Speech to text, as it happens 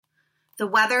The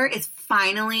weather is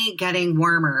finally getting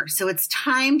warmer, so it's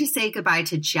time to say goodbye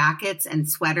to jackets and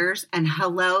sweaters and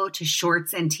hello to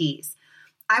shorts and tees.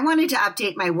 I wanted to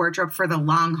update my wardrobe for the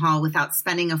long haul without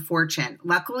spending a fortune.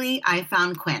 Luckily, I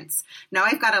found Quince. Now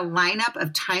I've got a lineup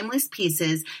of timeless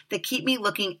pieces that keep me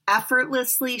looking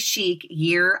effortlessly chic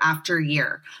year after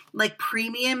year, like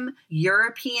premium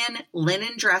European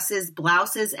linen dresses,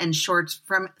 blouses, and shorts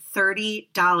from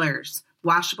 $30.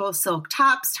 Washable silk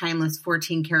tops, timeless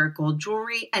 14-karat gold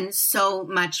jewelry, and so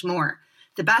much more.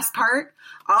 The best part?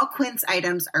 All Quince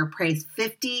items are priced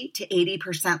 50 to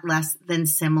 80% less than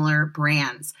similar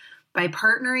brands. By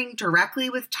partnering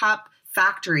directly with top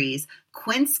factories,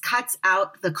 Quince cuts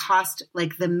out the cost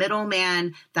like the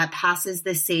middleman that passes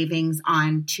the savings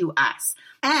on to us.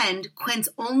 And Quince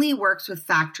only works with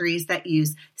factories that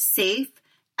use safe,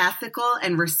 ethical,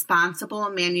 and responsible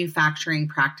manufacturing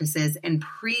practices and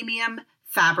premium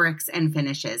fabrics and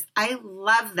finishes. I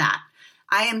love that.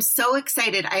 I am so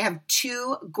excited. I have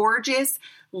 2 gorgeous,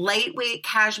 lightweight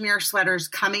cashmere sweaters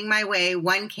coming my way,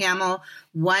 one camel,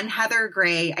 one heather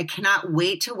gray. I cannot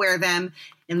wait to wear them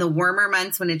in the warmer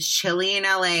months when it's chilly in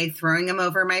LA. Throwing them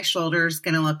over my shoulders,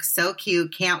 going to look so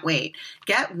cute. Can't wait.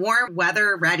 Get warm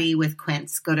weather ready with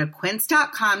Quince. Go to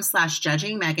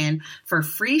quince.com/judgingmegan for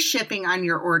free shipping on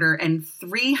your order and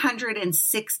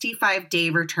 365-day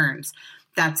returns.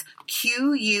 That's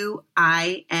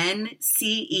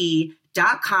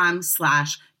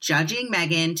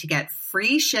QUINCE.com/judgingmegan to get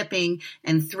free shipping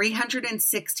and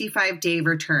 365-day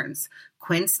returns.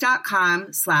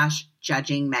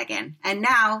 Quince.com/judgingmegan. And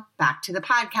now back to the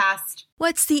podcast.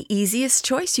 What's the easiest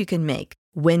choice you can make?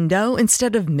 Window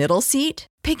instead of middle seat?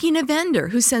 Picking a vendor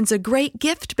who sends a great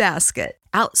gift basket?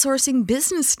 Outsourcing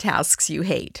business tasks you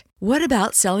hate? What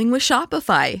about selling with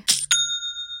Shopify?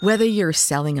 Whether you're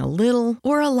selling a little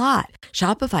or a lot,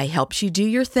 Shopify helps you do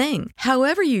your thing,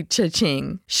 however you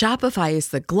cha-ching. Shopify is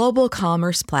the global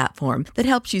commerce platform that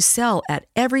helps you sell at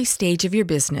every stage of your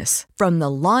business. From the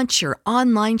launch your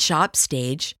online shop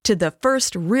stage to the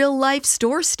first real-life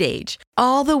store stage,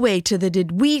 all the way to the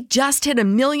did we just hit a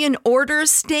million orders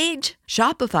stage.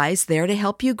 Shopify's there to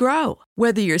help you grow.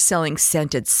 Whether you're selling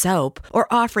scented soap or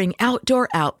offering outdoor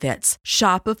outfits,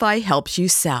 Shopify helps you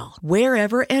sell.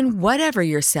 Wherever and whatever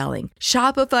you're selling,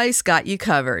 Shopify's got you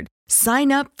covered. Sign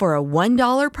up for a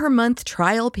 $1 per month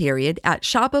trial period at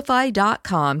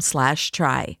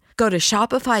shopify.com/try. Go to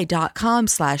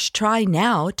shopify.com/try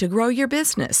now to grow your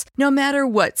business, no matter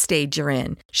what stage you're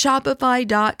in.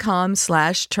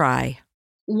 Shopify.com/try.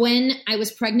 When I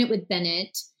was pregnant with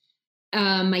Bennett,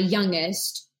 my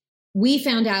youngest, we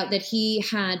found out that he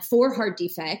had 4 heart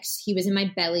defects. He was in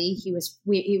my belly.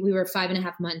 We were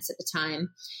 5.5 months at the time.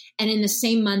 And in the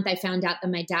same month, I found out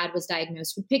that my dad was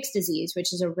diagnosed with Pick's disease,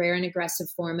 which is a rare and aggressive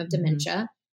form of dementia,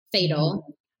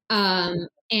 fatal.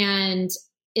 And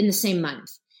in the same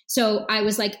month. So I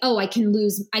was like, oh, I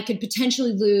could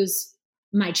potentially lose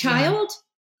my child.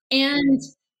 Yeah. And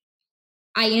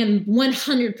I am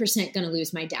 100% going to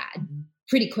lose my dad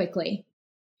pretty quickly.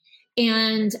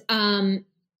 And I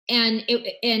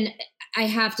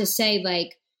have to say,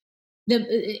 like,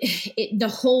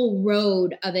 the whole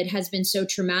road of it has been so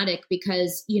traumatic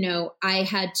because, you know, I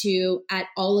had to, at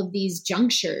all of these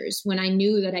junctures, when I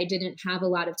knew that I didn't have a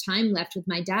lot of time left with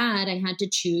my dad, I had to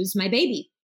choose my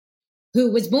baby,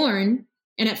 who was born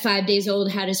and at 5 days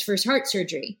old had his first heart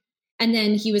surgery. And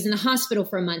then he was in the hospital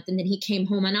for a month, and then he came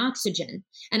home on oxygen,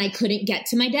 and I couldn't get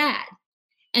to my dad.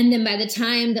 And then by the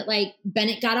time that, like,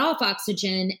 Bennett got off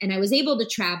oxygen and I was able to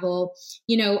travel,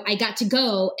 you know, I got to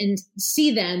go and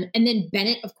see them. And then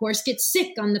Bennett, of course, gets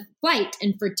sick on the flight.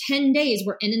 And for 10 days,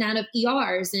 we're in and out of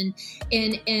ERs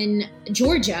in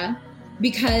Georgia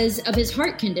because of his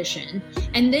heart condition.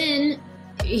 And then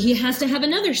he has to have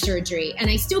another surgery, and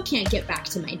I still can't get back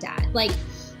to my dad. Like,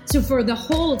 so for the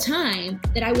whole time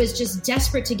that I was just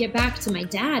desperate to get back to my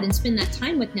dad and spend that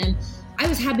time with him, I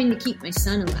was having to keep my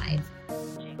son alive.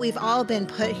 We've all been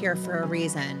put here for a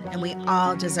reason, and we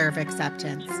all deserve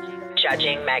acceptance.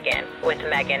 Judging Megan with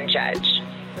Megan Judge.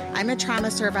 I'm a trauma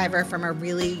survivor from a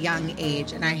really young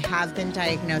age, and I have been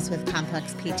diagnosed with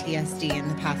complex PTSD in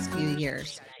the past few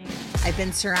years. I've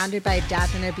been surrounded by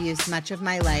death and abuse much of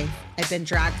my life. I've been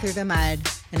dragged through the mud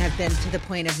and have been to the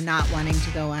point of not wanting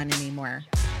to go on anymore.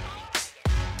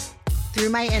 Through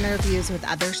my interviews with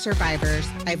other survivors,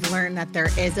 I've learned that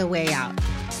there is a way out.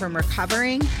 From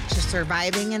recovering to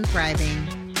surviving and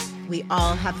thriving, we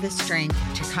all have the strength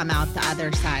to come out the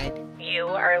other side. You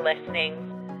are listening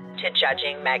to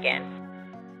Judging Megan.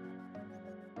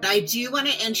 I do want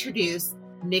to introduce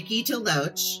Nikki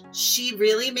DeLoach. She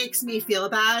really makes me feel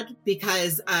bad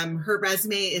because her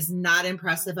resume is not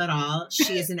impressive at all.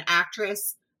 She is an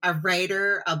actress, a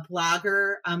writer, a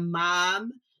blogger, a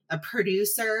mom, a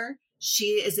producer.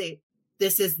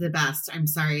 This is the best. I'm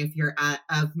sorry if you're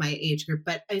of my age group,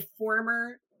 but a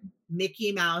former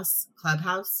Mickey Mouse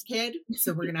Clubhouse kid.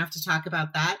 So we're going to have to talk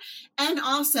about that. And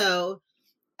also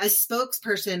a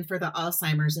spokesperson for the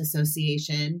Alzheimer's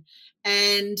Association.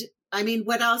 And I mean,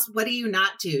 what else? What do you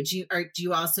not do? Do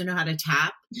you also know how to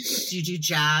tap? Do you do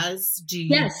jazz? Do you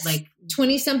yes.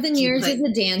 20-something years as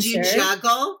a dancer. Do you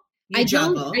juggle? I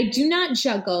do not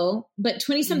juggle, but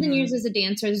 20-something years as a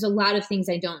dancer, there's a lot of things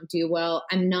I don't do well.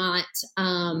 I'm not,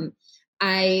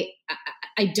 I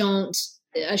don't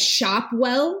shop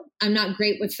well. I'm not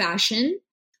great with fashion.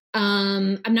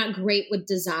 I'm not great with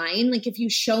design. Like if you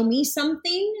show me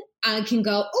something, I can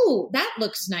go, oh, that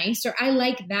looks nice, or I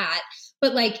like that.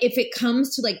 But like, if it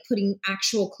comes to like putting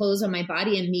actual clothes on my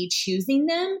body and me choosing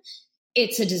them,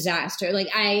 it's a disaster. Like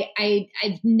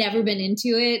I've never been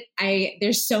into it.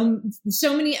 There's so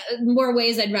many more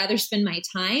ways I'd rather spend my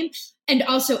time. And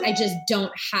also I just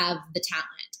don't have the talent.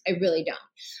 I really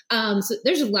don't. So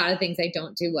there's a lot of things I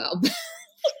don't do well.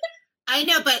 I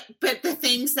know, but the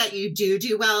things that you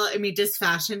do well, I mean, does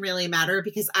fashion really matter?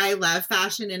 Because I love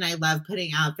fashion and I love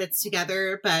putting outfits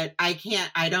together, but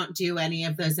I don't do any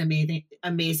of those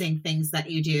amazing things that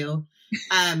you do.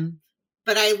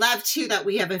 But I love too that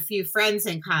we have a few friends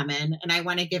in common, and I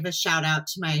want to give a shout out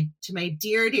to my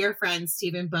dear friend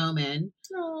Stephen Bowman,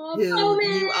 who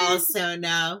Bowman. You also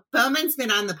know. Bowman's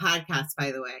been on the podcast,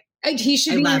 by the way. He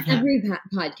should be on every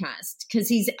podcast because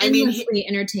he's endlessly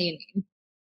entertaining.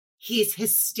 He's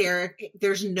hysterical.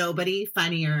 There's nobody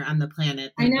funnier on the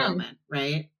planet than Bowman,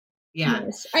 right? Yeah.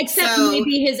 Yes. Except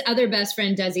maybe his other best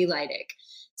friend, Desi Leidick.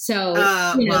 So,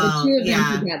 the two of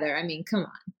them together. I mean, come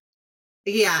on.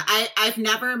 Yeah, I've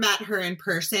never met her in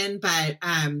person, but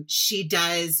she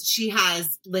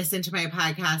has listened to my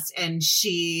podcast, and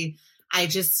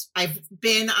I've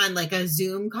been on like a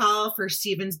Zoom call for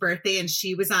Steven's birthday, and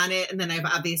she was on it, and then I've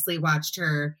obviously watched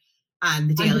her on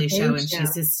The Daily Show, and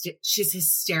she's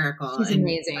hysterical. She's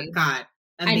amazing. God,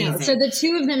 amazing. I know. So the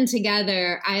two of them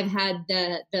together, I've had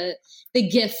the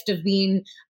gift of being,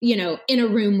 in a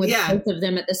room with both of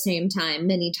them at the same time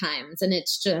many times, and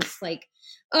it's just like,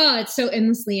 oh, it's so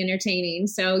endlessly entertaining.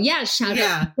 So yeah, shout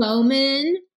out to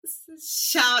Bowman.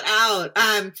 Shout out.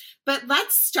 But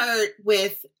let's start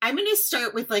with, I'm going to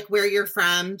start with like where you're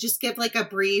from. Just give like a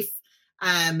brief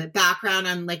background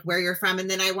on like where you're from. And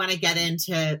then I want to get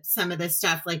into some of this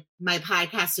stuff. Like my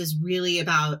podcast is really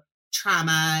about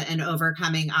trauma and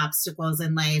overcoming obstacles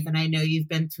in life. And I know you've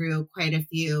been through quite a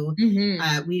few.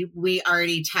 Mm-hmm. We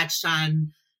already touched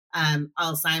on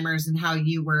Alzheimer's and how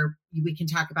we can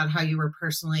talk about how you were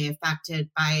personally affected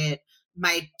by it.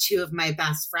 Two of my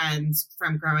best friends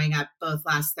from growing up both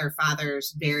lost their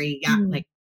fathers very young, like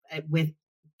with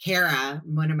Kara,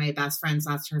 one of my best friends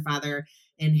lost her father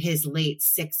in his late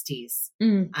 60s.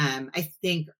 I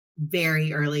think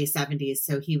very early 70s.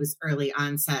 So he was early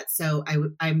onset. So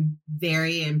I'm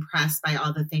very impressed by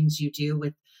all the things you do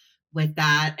with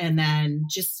that. And then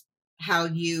just how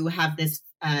you have this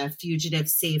fugitive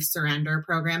safe surrender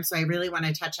program. So I really want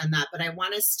to touch on that, but I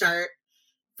want to start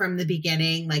from the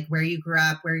beginning, like where you grew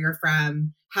up, where you're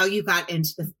from, how you got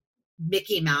into the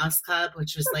Mickey Mouse Club,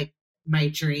 which was like my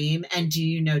dream. And do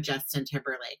you know Justin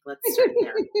Timberlake? Let's start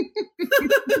there.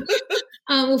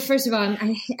 Well, first of all,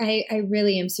 I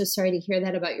really am so sorry to hear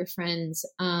that about your friends.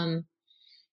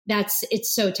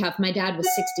 It's so tough. My dad was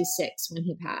 66 when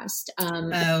he passed.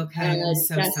 Okay. I'm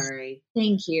so sorry.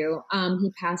 Thank you.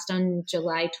 He passed on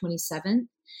July 27th.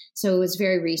 So it was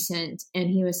very recent, and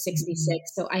he was 66.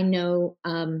 Mm-hmm. So I know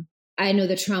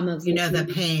the trauma of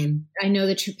the pain. I know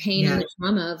the pain and the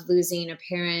trauma of losing a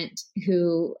parent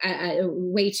who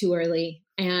way too early,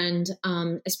 and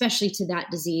especially to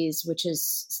that disease, which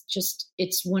is just,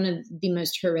 it's one of the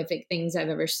most horrific things I've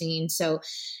ever seen. So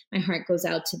my heart goes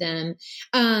out to them.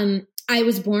 I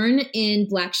was born in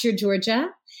Blackshear, Georgia.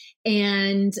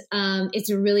 And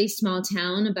it's a really small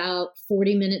town, about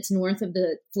 40 minutes north of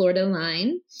the Florida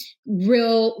line.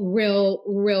 Real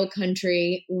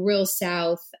country, real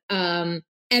South.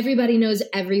 Everybody knows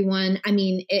everyone. I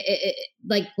mean,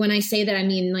 like when I say that, I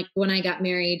mean, like when I got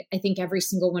married, I think every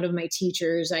single one of my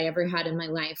teachers I ever had in my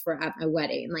life were at my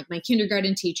wedding. Like my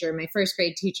kindergarten teacher, my first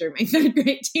grade teacher, my third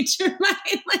grade teacher,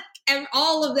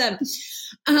 all of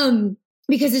them.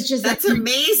 because it's just that's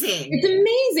amazing. It's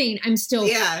amazing. I'm still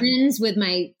friends with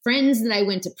my friends that I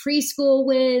went to preschool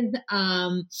with.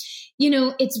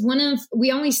 It's we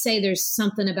always say there's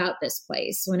something about this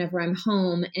place whenever I'm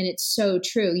home, and it's so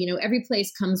true. Every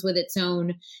place comes with its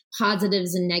own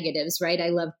positives and negatives, right? I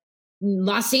love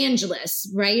Los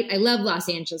Angeles, right? I love Los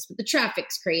Angeles, but the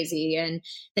traffic's crazy and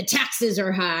the taxes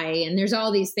are high and there's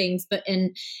all these things, that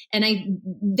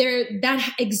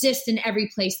exists in every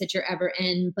place that you're ever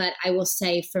in. But I will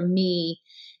say for me,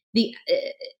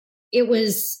 it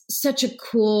was such a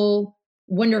cool,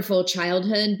 wonderful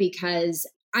childhood because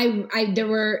there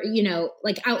were,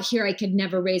 like out here, I could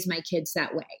never raise my kids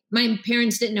that way. My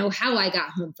parents didn't know how I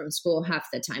got home from school half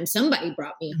the time. Somebody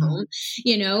brought me home,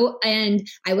 and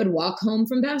I would walk home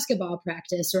from basketball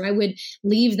practice, or I would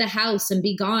leave the house and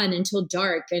be gone until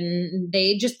dark. And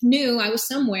they just knew I was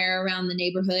somewhere around the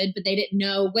neighborhood, but they didn't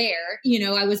know where.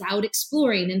 I was out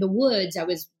exploring in the woods. I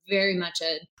was very much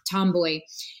a tomboy.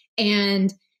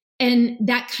 And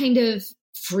that kind of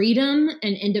freedom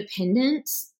and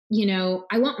independence,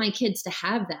 I want my kids to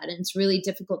have that. And it's really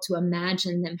difficult to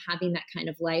imagine them having that kind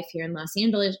of life here in Los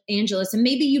Angeles. And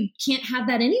maybe you can't have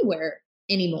that anywhere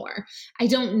anymore. I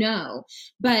don't know.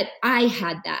 But I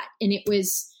had that. And it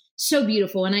was so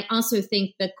beautiful. And I also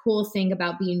think the cool thing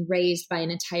about being raised by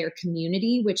an entire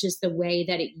community, which is the way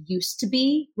that it used to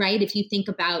be, right? If you think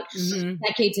about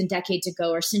decades and decades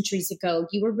ago or centuries ago,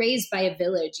 you were raised by a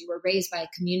village, you were raised by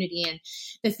a community. And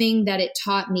the thing that it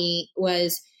taught me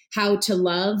was how to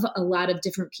love a lot of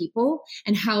different people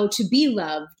and how to be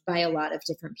loved by a lot of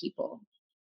different people.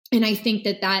 And I think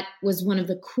that was one of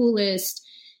the coolest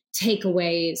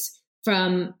takeaways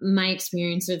from my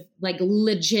experience of like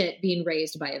legit being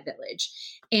raised by a village.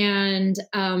 And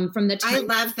from the time— I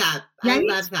love that. Right?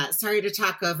 I love that. Sorry to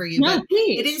talk over you, but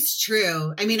please. It is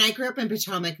true. I mean, I grew up in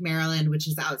Potomac, Maryland, which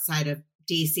is outside of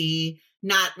DC,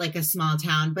 not like a small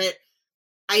town, but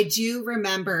I do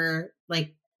remember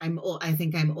like, I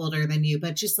think I'm older than you,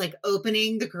 but just like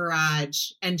opening the garage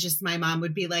and just my mom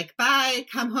would be like, bye,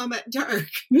 come home at dark.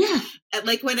 Yeah. And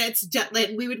like when it's done,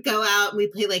 like we would go out and we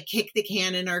play like kick the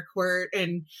can in our court.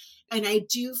 And I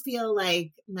do feel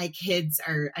like my kids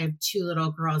I have two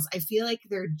little girls. I feel like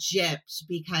they're gypped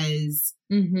because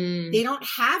they don't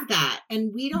have that.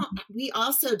 And we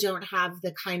also don't have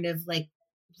the kind of like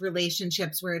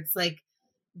relationships where it's like,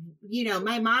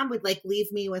 my mom would like leave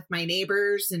me with my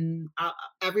neighbors and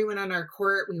everyone on our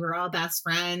court. We were all best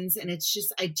friends. And it's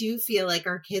just, I do feel like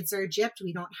our kids are gypped.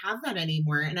 We don't have that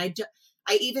anymore. And I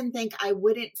even think I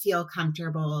wouldn't feel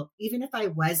comfortable, even if I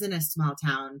was in a small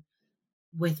town,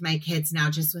 with my kids now,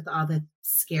 just with all the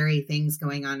scary things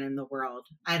going on in the world.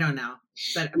 I don't know,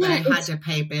 but I had to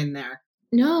pipe in there.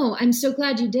 No, I'm so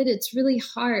glad you did. It's really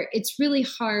hard. It's really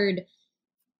hard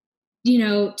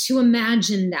to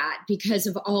imagine that because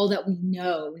of all that we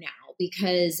know now,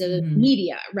 because of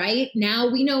media, right? Now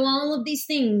we know all of these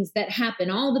things that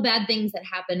happen, all the bad things that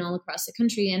happen all across the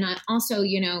country. And I also,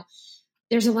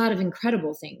 there's a lot of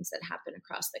incredible things that happen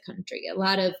across the country, a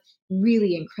lot of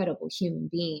really incredible human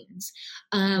beings.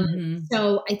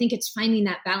 So I think it's finding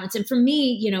that balance. And for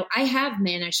me, I have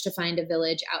managed to find a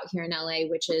village out here in LA,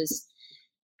 which is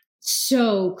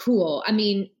so cool. I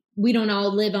mean, we don't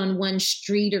all live on one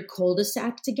street or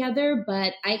cul-de-sac together,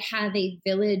 but I have a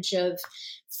village of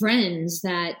friends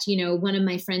that, one of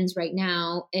my friends right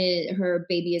now, her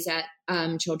baby is at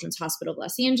Children's Hospital of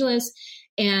Los Angeles.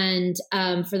 And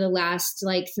for the last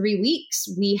 3 weeks,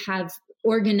 we have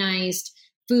organized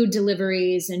food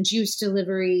deliveries and juice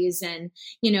deliveries and,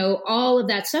 all of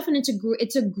that stuff. And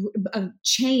it's a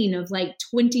chain of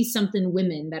 20 something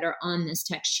women that are on this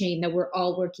text chain that we're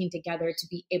all working together to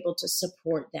be able to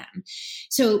support them.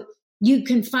 So you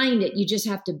can find it. You just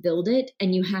have to build it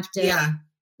and you have to,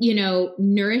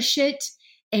 nourish it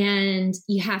and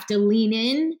you have to lean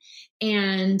in.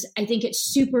 And I think it's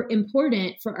super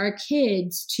important for our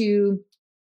kids to,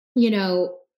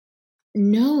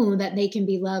 know that they can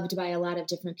be loved by a lot of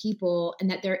different people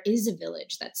and that there is a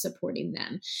village that's supporting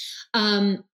them.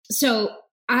 So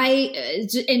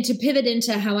and to pivot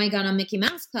into how I got on Mickey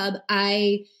Mouse Club,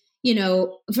 as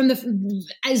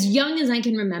young as I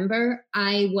can remember,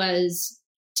 I was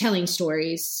telling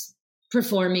stories,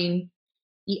 performing.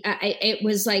 It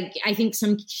was like, I think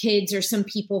some kids or some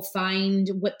people find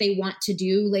what they want to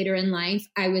do later in life.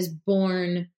 I was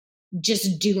born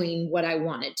just doing what I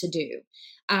wanted to do.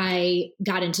 I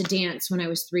got into dance when I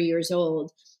was 3 years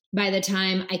old. By the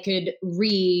time I could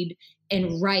read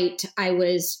and write, I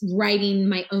was writing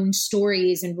my own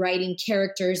stories and writing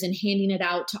characters and handing it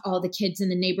out to all the kids in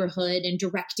the neighborhood and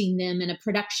directing them in a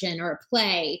production or a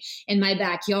play in my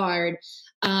backyard.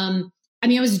 I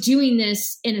mean, I was doing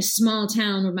this in a small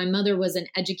town where my mother was an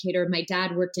educator. My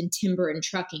dad worked in timber and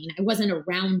trucking. I wasn't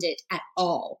around it at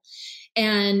all.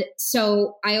 And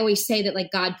so I always say that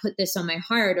like God put this on my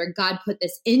heart, or God put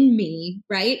this in me,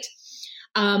 right?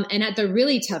 And at the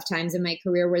really tough times in my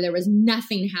career where there was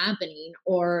nothing happening,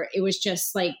 or it was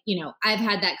just like, you know, I've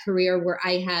had that career where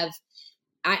I've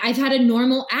had a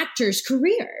normal actor's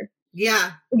career.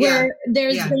 Yeah. Where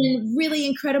there's been really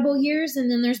incredible years, and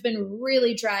then there's been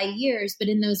really dry years. But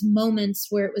in those moments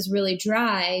where it was really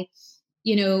dry,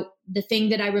 you know, the thing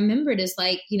that I remembered is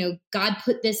like, you know, God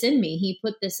put this in me. He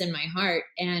put this in my heart,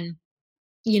 and,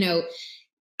 you know,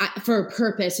 for a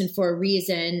purpose and for a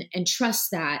reason, and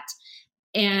trust that.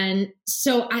 And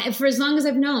so for as long as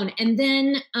I've known, and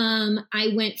then I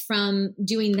went from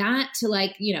doing that to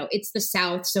like, you know, it's the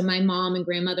South. So my mom and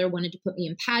grandmother wanted to put me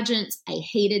in pageants. I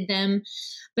hated them,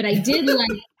 but I did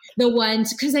like the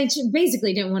ones, because I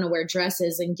basically didn't want to wear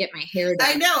dresses and get my hair done.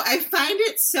 I know. I find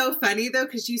it so funny though,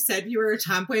 because you said you were a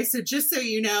tomboy. So just so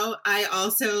you know, I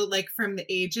also, like, from the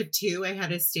age of 2, I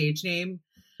had a stage name.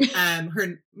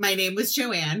 My name was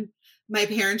Joanne. My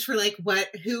parents were like,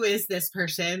 who is this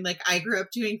person? Like, I grew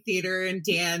up doing theater and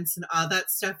dance and all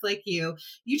that stuff like you.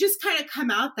 You just kind of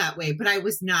come out that way. But I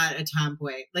was not a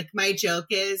tomboy. Like, my joke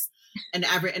is, and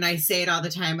I say it all the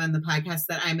time on the podcast,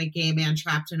 that I'm a gay man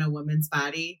trapped in a woman's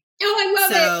body. Oh, I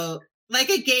love it. Like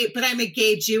but I'm a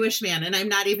gay Jewish man, and I'm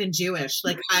not even Jewish.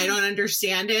 Like, I don't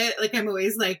understand it. Like, I'm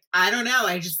always like, I don't know.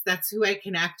 That's who I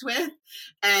connect with.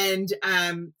 And,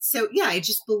 so yeah, I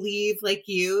just believe like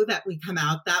you that we come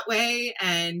out that way,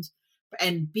 and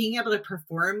being able to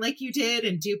perform like you did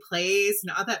and do plays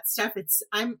and all that stuff.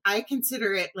 I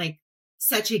consider it like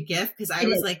such a gift, because I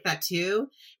was like that too.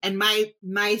 And my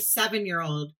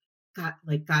 7-year-old,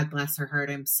 God bless her heart,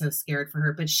 I'm so scared for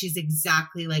her, but she's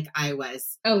exactly like I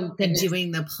was. Oh, goodness. And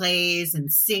doing the plays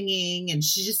and singing, and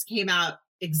she just came out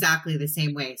exactly the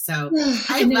same way. So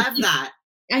I love that.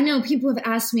 I know people have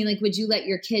asked me, like, would you let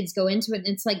your kids go into it? And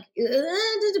it's like,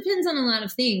 it depends on a lot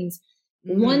of things.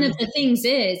 One of the things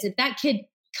is, if that kid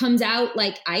comes out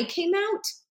like I came out,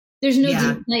 there's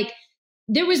no, like,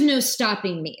 there was no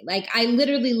stopping me. Like, I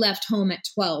literally left home at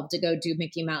 12 to go do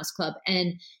Mickey Mouse Club.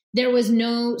 And there was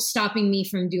no stopping me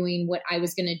from doing what I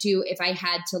was going to do if I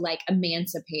had to like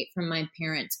emancipate from my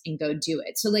parents and go do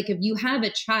it. So like, if you have a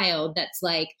child that's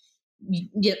like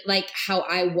how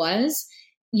I was,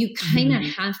 you kind of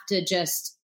have to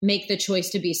just make the choice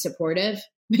to be supportive,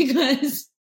 because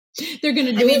they're going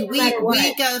to do it no matter what.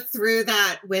 We go through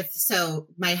that so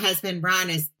my husband, Ron,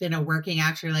 has been a working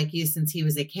actor like you since he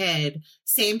was a kid.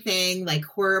 Same thing, like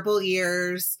horrible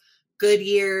years, good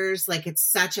years. Like, it's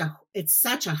such a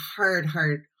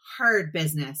hard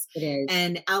business. It is.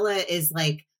 And Ella is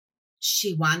like,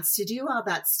 she wants to do all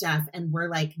that stuff. And we're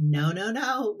like,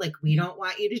 no. Like, we don't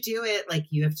want you to do it. Like,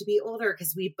 you have to be older,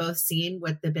 because we've both seen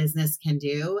what the business can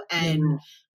do. And,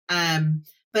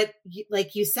 but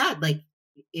like you said, like,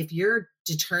 if you're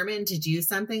determined to do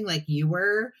something like you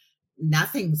were,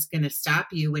 nothing's going to stop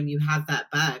you when you have that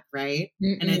bug. Right.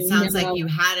 And it sounds like you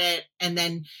had it. And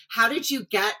then how did you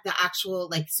get the actual,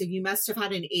 like, so you must have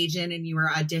had an agent and you were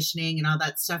auditioning and all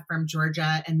that stuff from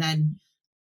Georgia. And then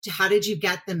how did you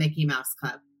get the Mickey Mouse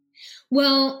Club?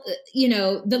 Well, you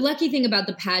know, the lucky thing about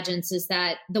the pageants is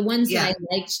that the ones that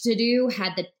I liked to do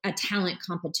had a talent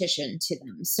competition to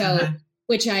them. So,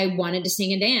 which I wanted to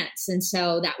sing and dance. And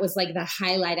so that was like the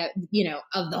highlight of, you know,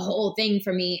 of the whole thing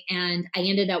for me. And I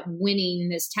ended up winning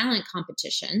this talent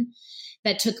competition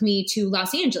that took me to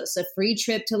Los Angeles, a free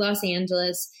trip to Los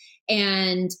Angeles.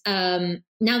 And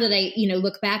now that I, you know,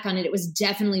 look back on it, it was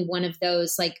definitely one of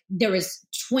those, like, there was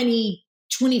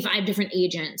 25 different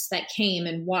agents that came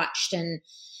and watched. And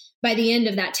by the end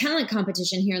of that talent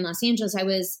competition here in Los Angeles, I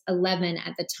was 11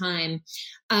 at the time.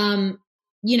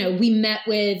 You know,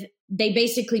 they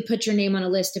basically put your name on a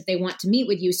list if they want to meet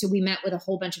with you. So we met with a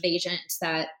whole bunch of agents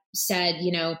that said,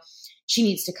 you know, she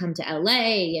needs to come to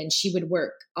LA and she would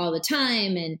work all the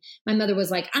time. And my mother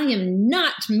was like, I am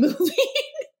not moving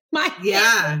my family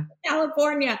to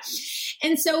California.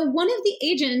 And so one of the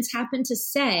agents happened to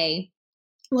say,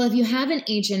 well, if you have an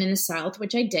agent in the South,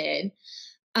 which I did,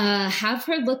 have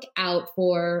her look out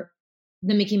for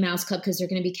the Mickey Mouse Club, because they're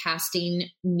going to be casting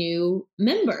new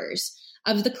members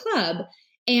of the club.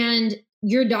 And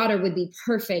your daughter would be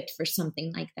perfect for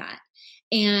something like that.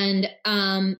 And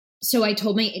so I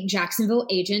told my Jacksonville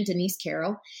agent, Denise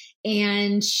Carroll,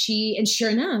 and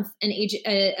sure enough,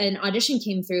 an audition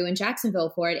came through in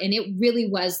Jacksonville for it. And it really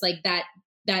was like that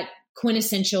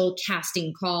quintessential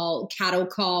casting call, cattle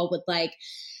call with like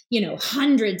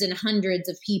hundreds and hundreds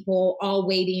of people all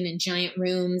waiting in giant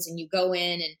rooms, and you go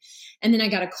in and then I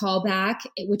got a call back,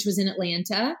 which was in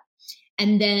Atlanta.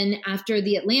 And then after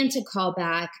the Atlanta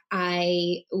callback,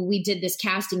 we did this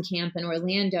casting camp in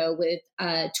Orlando with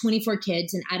 24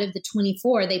 kids. And out of the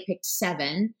 24, they picked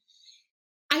 7.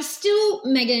 I still,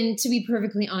 Megan, to be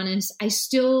perfectly honest,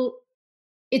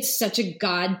 it's such a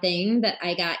God thing that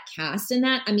I got cast in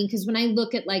that. I mean, because when I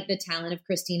look at like the talent of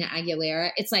Christina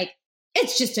Aguilera,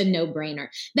 it's just a no-brainer.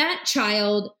 That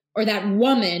child, or that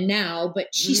woman now,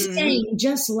 but she sang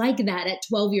just like that at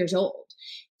 12 years old.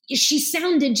 She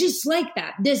sounded just like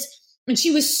that. And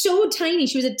she was so tiny.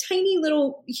 She was a tiny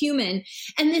little human.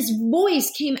 And this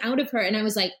voice came out of her. And I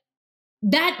was like,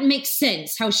 that makes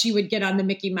sense how she would get on the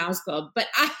Mickey Mouse Club. But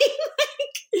I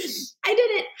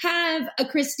didn't have a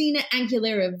Christina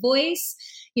Aguilera voice.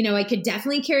 I could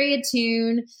definitely carry a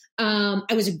tune.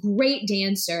 I was a great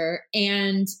dancer,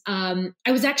 and I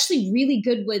was actually really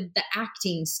good with the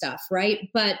acting stuff. Right.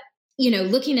 But,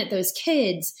 looking at those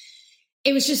kids,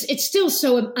 it's still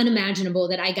so unimaginable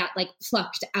that I got like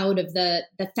plucked out of the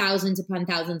thousands upon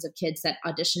thousands of kids that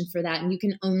auditioned for that. And you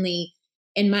can only,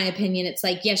 in my opinion, it's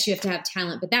like, yes, you have to have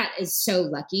talent, but that is so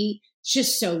lucky.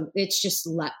 It's just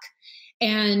luck.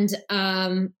 And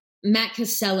Matt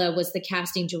Casella was the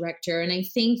casting director. And I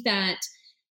think that,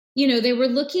 they were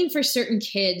looking for certain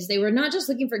kids. They were not just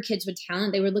looking for kids with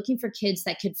talent. They were looking for kids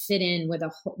that could fit in with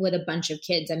a bunch of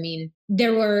kids. I mean,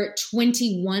 there were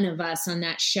 21 of us on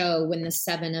that show when the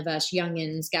 7 of us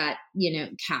youngins got,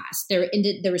 cast.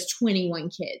 There was 21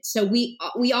 kids. So we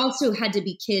also had to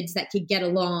be kids that could get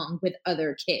along with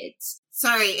other kids.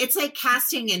 Sorry, it's like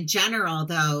casting in general,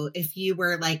 though. If you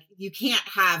were like, you can't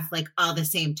have like all the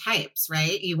same types,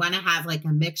 right? You want to have like a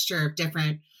mixture of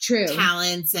different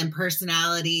talents and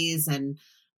personalities. And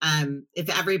if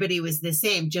everybody was the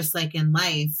same, just like in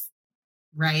life,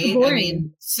 right? Boring. I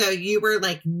mean, so you were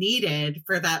like needed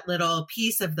for that little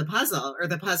piece of the puzzle, or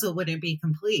the puzzle wouldn't be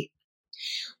complete.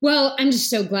 Well, I'm just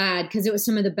so glad, because it was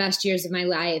some of the best years of my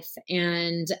life.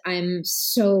 And I'm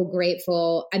so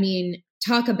grateful. I mean,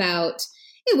 talk about,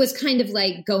 it was kind of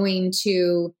like going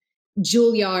to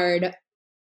Juilliard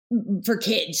for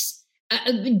kids,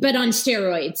 but on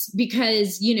steroids,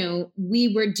 because,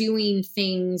 we were doing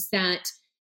things that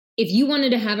if you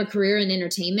wanted to have a career in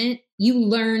entertainment, you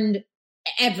learned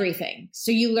everything.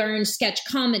 So you learned sketch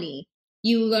comedy.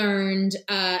 You learned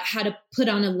how to put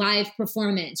on a live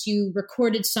performance. You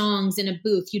recorded songs in a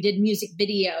booth. You did music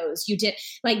videos. You did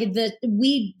like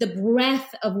the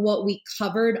breadth of what we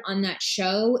covered on that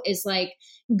show is like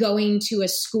going to a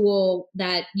school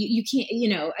that you can't,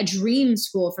 a dream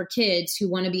school for kids who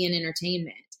want to be in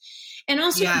entertainment. And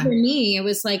also for me, it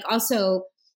was like also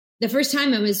the first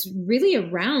time I was really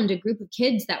around a group of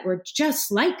kids that were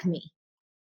just like me,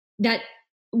 that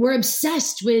were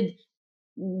obsessed with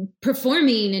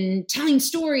performing and telling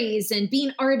stories and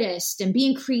being artists and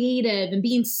being creative and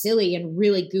being silly and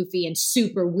really goofy and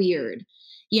super weird.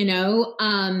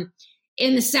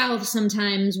 In the South,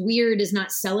 sometimes weird is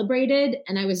not celebrated.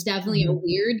 And I was definitely a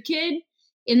weird kid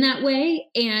in that way.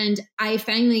 And I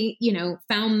finally,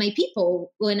 found my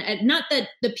people, when not that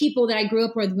the people that I grew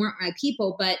up with weren't my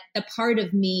people, but the part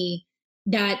of me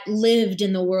that lived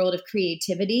in the world of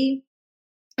creativity.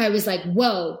 I was like,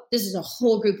 whoa, this is a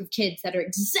whole group of kids that are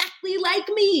exactly like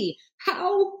me.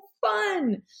 How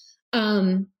fun.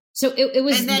 So it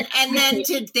was. And then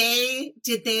did they,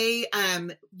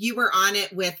 you were on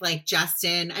it with like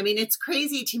Justin. I mean, it's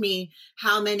crazy to me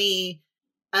how many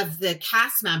of the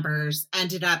cast members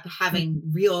ended up having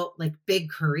real like big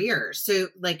careers. So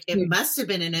like, it must have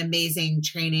been an amazing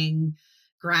training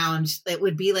ground. It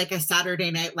would be like a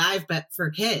Saturday Night Live, but for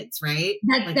kids, right?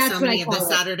 That's so what many I of the call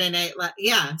it. Saturday Night Live.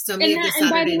 Yeah. So many of the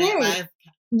Saturday Night Live.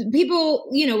 People,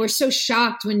 were so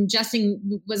shocked when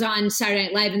Justin was on Saturday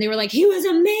Night Live and they were like, he was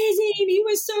amazing. He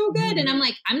was so good. And I'm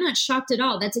like, I'm not shocked at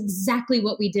all. That's exactly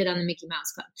what we did on the Mickey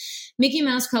Mouse Club. Mickey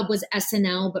Mouse Club was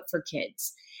SNL, but for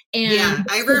kids. And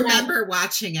I remember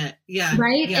watching it. Yeah.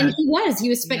 Right. Yeah. And he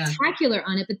was spectacular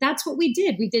on it, but that's what we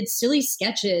did. We did silly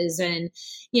sketches and,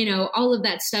 all of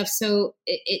that stuff. So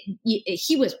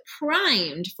he was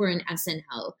primed for an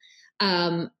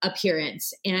SNL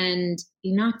appearance, and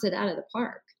he knocked it out of the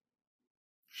park.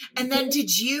 And then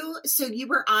so you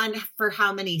were on for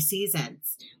how many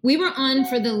seasons? We were on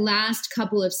for the last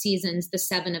couple of seasons, the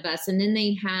 7 of us. And then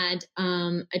they had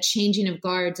a changing of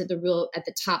guards at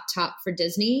the top for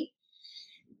Disney.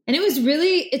 And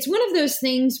it's one of those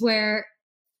things where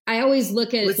I always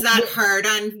look at. Was that hard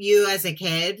on you as a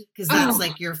kid? Because that's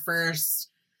like your first.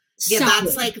 Yeah,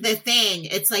 that's like the thing.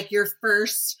 It's like your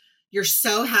first you're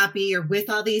so happy. You're with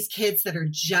all these kids that are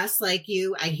just like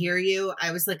you. I hear you.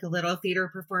 I was like a little theater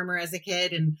performer as a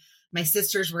kid, and my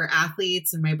sisters were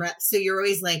athletes, and so you're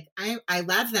always like, I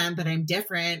love them, but I'm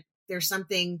different. There's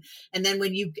something. And then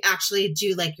when you actually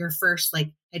do like your first,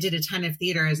 like I did a ton of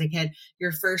theater as a kid,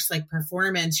 your first like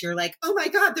performance, you're like, oh my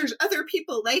God, there's other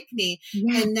people like me.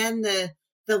 Yeah. And then the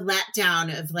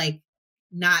letdown of like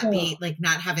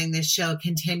not having this show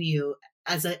continue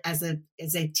as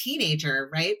a teenager,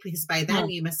 right? Because by then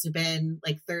you must have been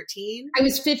like 13. I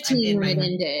was 15 when it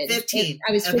ended. 15.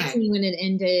 I was 15 when it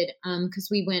ended. Cause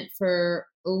we went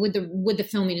with the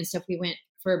filming and stuff, we went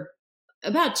for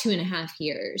about 2.5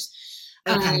 years.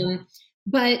 Okay.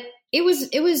 But it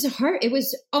was hard. It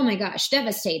was, oh my gosh,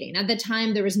 devastating. At the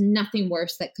time, there was nothing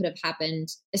worse that could have happened,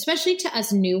 especially to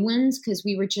us new ones. Cause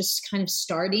we were just kind of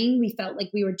starting. We felt like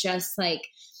we were just like,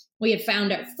 we had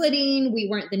found our footing. We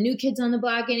weren't the new kids on the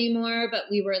block anymore, but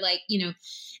we were like,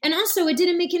 and also it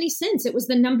didn't make any sense. It was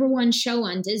the number one show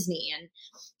on Disney. And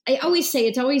I always say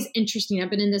it's always interesting.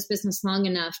 I've been in this business long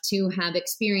enough to have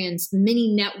experienced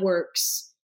many networks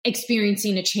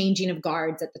experiencing a changing of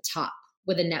guards at the top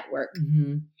with a network.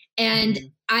 Mm-hmm. And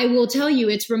I will tell you,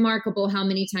 it's remarkable how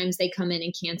many times they come in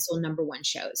and cancel number one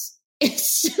shows.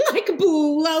 It's like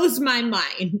blows my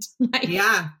mind. Like,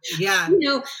 yeah.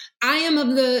 I am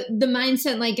of the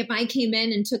mindset, like if I came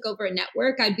in and took over a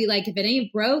network, I'd be like, if it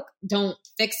ain't broke, don't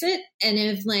fix it. And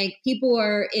if like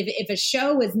if a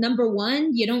show is number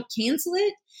one, you don't cancel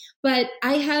it. But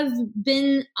I have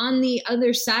been on the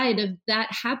other side of that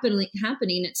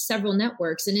happening at several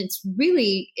networks. And it's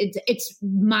really, it's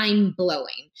mind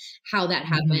blowing how that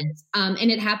happens.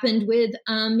 And it happened with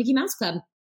Mickey Mouse Club.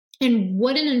 And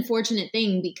what an unfortunate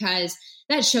thing, because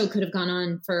that show could have gone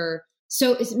on for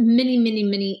so many, many,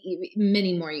 many,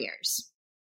 many more years.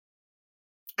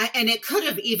 And it could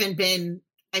have even been,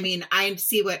 I mean, I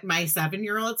see what my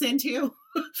 7-year-old's into.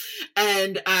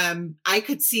 And I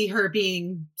could see her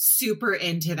being super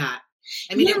into that.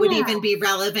 I mean, it would even be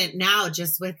relevant now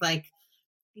just with like,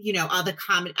 all the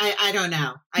comment. I don't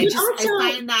know. I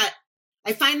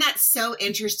find that so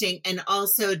interesting. And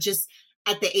also just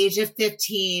at the age of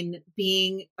 15,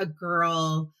 being a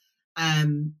girl,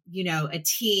 a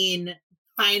teen,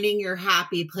 finding your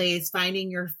happy place, finding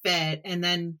your fit, and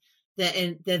then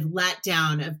the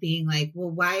letdown of being like, well,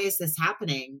 why is this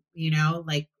happening?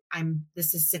 Like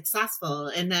this is successful.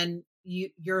 And then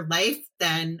your life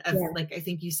then of like, I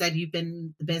think you said you've been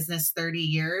in the business 30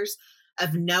 years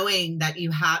of knowing that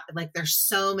you have, like, there's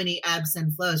so many ebbs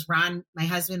and flows. Ron, my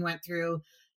husband, went through,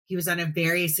 he was on a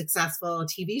very successful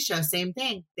TV show. Same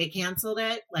thing. They canceled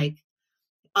it. Like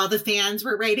all the fans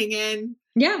were writing in.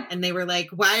 Yeah. And they were like,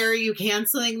 why are you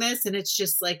canceling this? And it's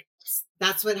just like,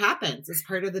 that's what happens. It's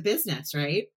part of the business,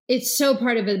 right? It's so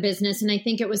part of the business. And I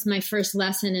think it was my first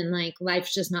lesson in like,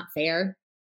 life's just not fair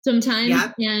sometimes.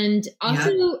 Yep. And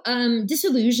also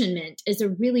disillusionment is a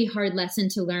really hard lesson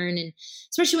to learn. And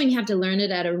especially when you have to learn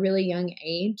it at a really young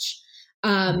age.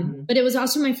 But it was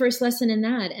also my first lesson in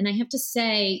that. And I have to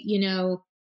say,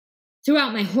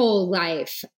 throughout my whole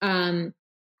life,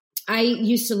 I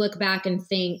used to look back and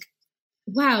think,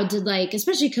 wow,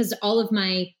 especially because all of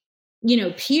my,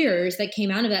 peers that came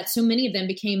out of that, so many of them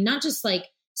became not just like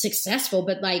successful,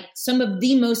 but like some of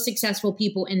the most successful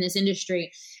people in this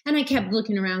industry. And I kept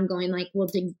looking around going like, well,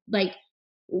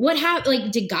 what happened?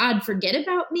 Like, did God forget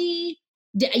about me?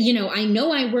 I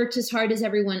know I worked as hard as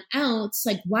everyone else.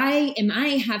 Like, why am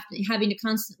I having to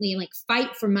constantly like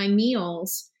fight for my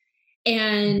meals?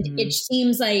 And it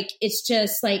seems like it's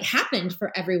just like happened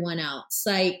for everyone else.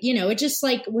 Like, it just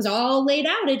like was all laid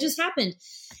out. It just happened.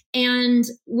 And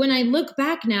when I look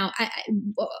back now,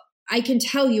 I can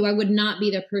tell you I would not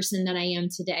be the person that I am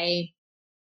today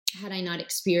had I not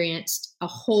experienced a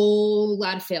whole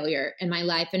lot of failure in my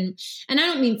life. And I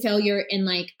don't mean failure in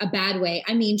like a bad way.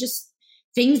 I mean, just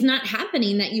things not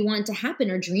happening that you want to happen,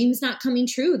 or dreams not coming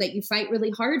true that you fight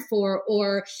really hard for,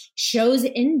 or shows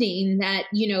ending that,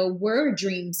 were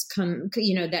dreams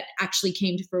that actually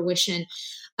came to fruition.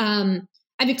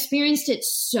 I've experienced it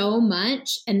so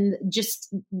much, and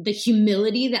just the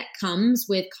humility that comes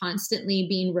with constantly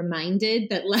being reminded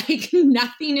that like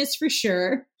nothing is for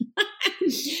sure.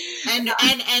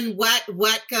 and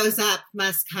what goes up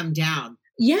must come down.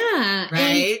 Yeah.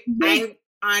 Right. I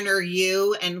honor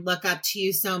you and look up to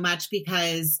you so much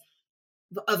because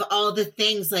of all the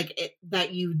things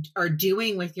that you are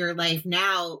doing with your life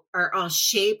now are all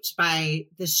shaped by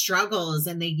the struggles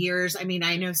and the years. I mean,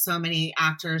 I know so many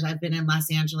actors. I've been in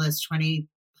Los Angeles 20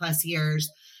 plus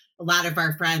years. A lot of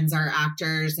our friends are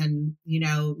actors and,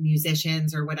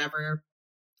 musicians or whatever.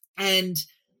 And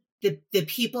the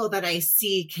people that I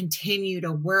see continue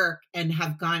to work and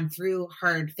have gone through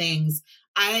hard things,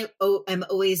 I am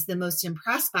always the most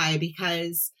impressed by,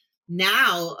 because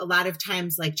now a lot of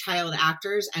times like child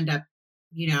actors end up,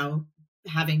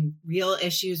 having real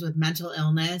issues with mental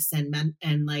illness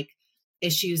and like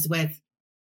issues with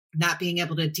not being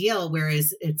able to deal.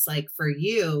 Whereas it's like for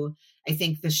you, I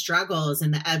think the struggles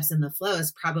and the ebbs and the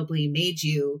flows probably made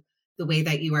you the way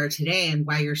that you are today, and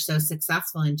why you're so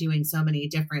successful in doing so many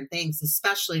different things,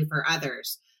 especially for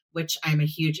others, which I'm a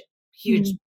huge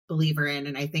believer in.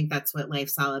 And I think that's what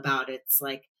life's all about. It's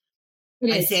like,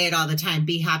 I say it all the time,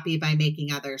 be happy by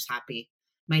making others happy.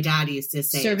 My dad used to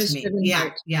say service it to me. Driven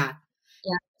heart. Yeah.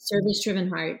 Service driven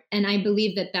heart. And I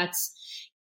believe that's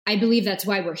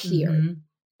why we're here. Mm-hmm.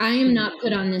 I am not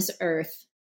put on this earth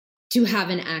to have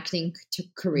an acting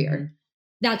career. Mm-hmm.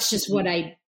 That's just what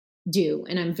I do.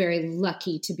 And I'm very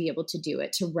lucky to be able to do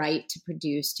it, to write, to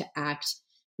produce, to act.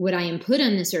 What I am put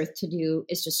on this earth to do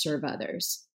is to serve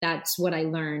others. That's what I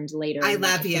learned later. I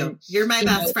love you. You're my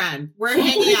best friend. We're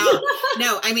hanging out.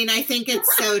 No, I mean, I think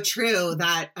it's so true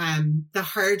that the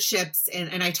hardships,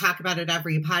 and I talk about it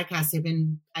every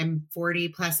podcast. I'm 40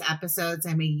 plus episodes.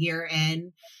 I'm a year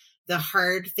in. The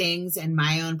hard things in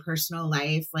my own personal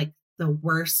life, like the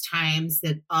worst times,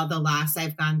 that all the loss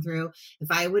I've gone through,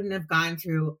 if I wouldn't have gone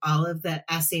through all of the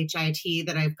SHIT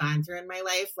that I've gone through in my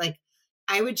life, like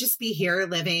I would just be here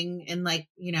living in like,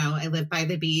 I live by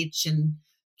the beach and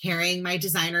carrying my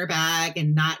designer bag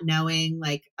and not knowing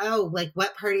like, oh, like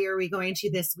what party are we going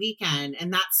to this weekend?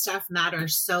 And that stuff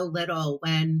matters so little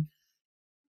when,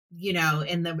 in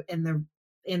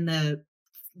the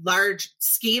large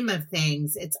scheme of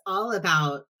things, it's all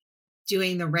about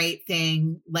doing the right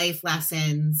thing, life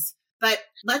lessons. But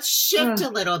let's shift a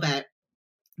little bit,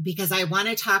 because I want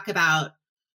to talk about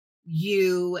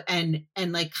you and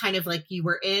like kind of like you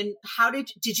were in, how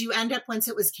did you end up, once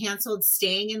it was canceled,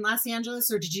 staying in Los Angeles,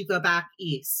 or did you go back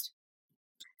east?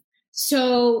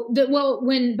 So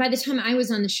by the time I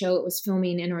was on the show, it was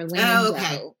filming in Orlando.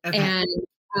 Oh, okay.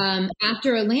 And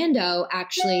after Orlando,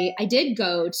 actually, I did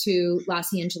go to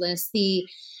Los Angeles. The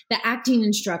acting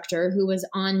instructor who was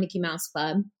on Mickey Mouse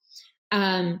Club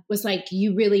was like,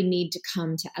 you really need to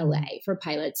come to LA for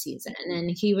pilot season.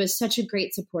 And he was such a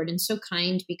great support and so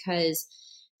kind, because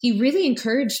he really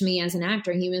encouraged me as an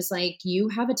actor. He was like, you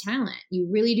have a talent. You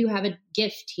really do have a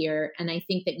gift here. And I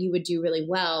think that you would do really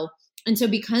well. And so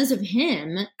because of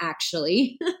him,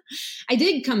 actually, I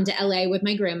did come to LA with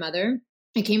my grandmother.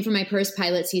 I came for my first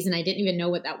pilot season. I didn't even know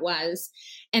what that was.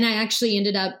 And I actually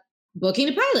ended up booking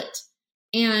a pilot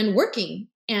and working.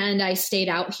 And I stayed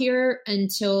out here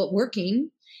until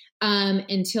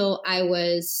I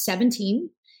was 17.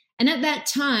 And at that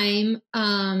time,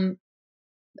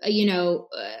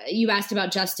 you asked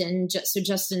about Justin. So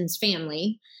Justin's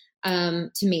family, to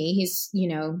me, he's,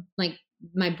 like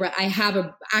I have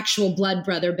an actual blood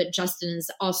brother, but Justin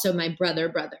is also my brother.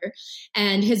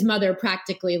 And his mother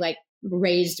practically like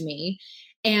raised me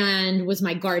and was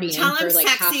my guardian for like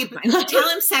half of my life. Tell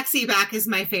Him Sexy Back is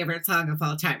my favorite song of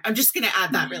all time. I'm just going to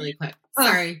add that really quick.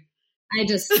 Sorry. I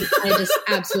just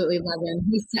absolutely love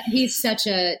him. He's such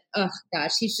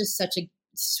he's just such a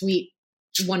sweet,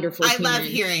 wonderful human. I love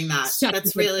hearing that.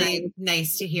 That's really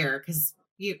nice to hear, because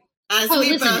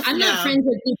I'm not friends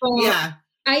with people. Yeah.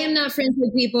 I am not friends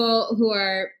with people who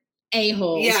are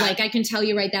a-holes. Yeah. Like I can tell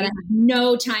you right that I have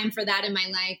no time for that in my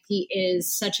life. He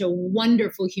is such a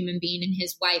wonderful human being, and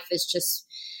his wife is just,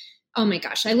 oh my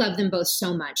gosh, I love them both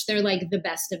so much. They're like the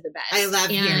best of the best. I love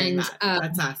hearing that.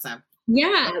 That's awesome.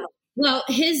 Yeah. Well,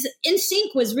 his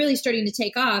NSYNC was really starting to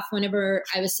take off whenever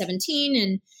I was 17,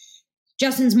 and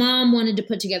Justin's mom wanted to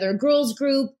put together a girls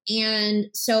group. And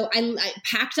so I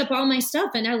packed up all my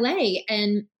stuff in LA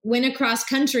and went across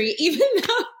country, even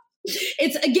though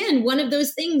it's, again, one of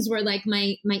those things where like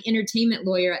my entertainment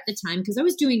lawyer at the time, because I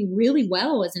was doing really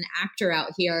well as an actor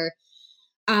out here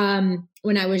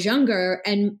when I was younger.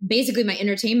 And basically my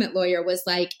entertainment lawyer was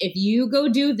like, if you go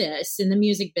do this in the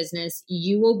music business,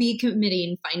 you will be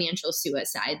committing financial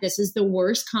suicide. This is the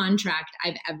worst contract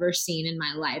I've ever seen in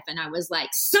my life. And I was like,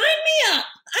 sign me up.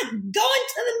 I'm going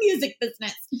to the music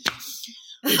business.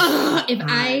 If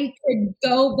I could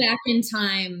go back in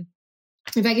time,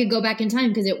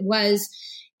 because it was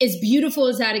as beautiful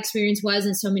as that experience was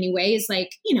in so many ways.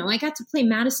 Like, I got to play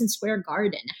Madison Square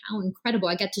Garden. How incredible.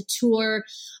 I got to tour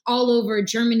all over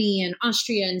Germany and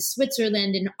Austria and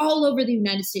Switzerland and all over the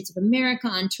United States of America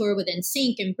on tour with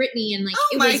NSYNC and Britney. And like,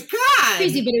 oh my God,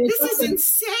 crazy, but it was this is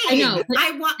insane. I know.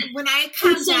 When I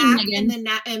come back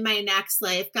in my next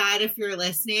life, God, if you're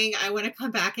listening, I want to come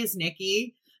back as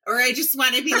Nikki, or I just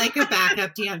want to be like a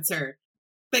backup dancer,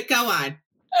 but go on.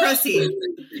 Proceed.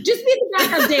 Just be the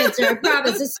backup dancer. I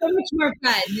promise. It's so much more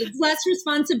fun. It's less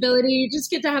responsibility. You just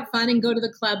get to have fun and go to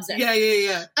the clubs.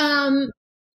 Yeah.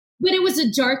 But it was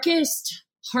the darkest,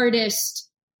 hardest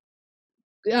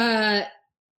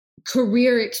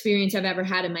career experience I've ever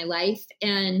had in my life.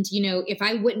 And, you know, if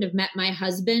I wouldn't have met my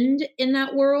husband in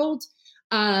that world,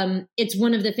 it's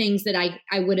one of the things that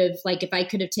I would have, like, if I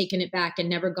could have taken it back and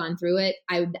never gone through it,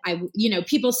 you know,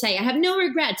 people say I have no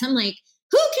regrets. I'm like,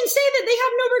 who can say that they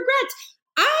have no regrets?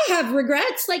 I have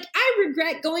regrets. Like, I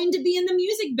regret going to be in the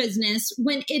music business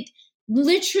when it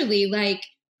literally like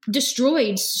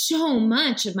destroyed so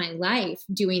much of my life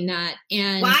doing that.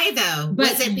 And why though?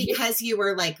 Was it because you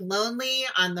were like lonely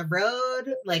on the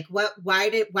road? Like why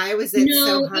was it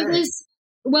so hard? It was,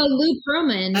 well, Lou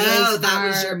Pearlman.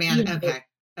 Was your man. You know,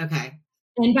 okay.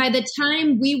 And by the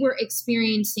time we were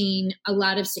experiencing a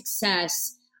lot of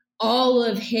success, all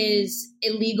of his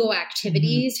illegal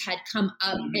activities had come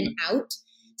up and out.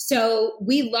 So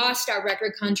we lost our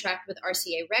record contract with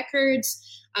RCA Records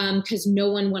because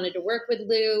no one wanted to work with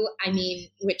Lou. I mean,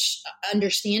 which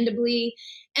understandably.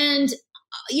 And,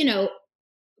 you know,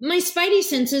 my spidey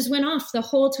senses went off the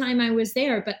whole time I was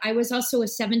there. But I was also a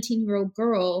 17-year-old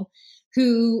girl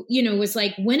who, you know, was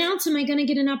like, when else am I going to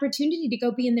get an opportunity to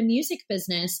go be in the music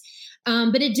business?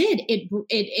 But it did.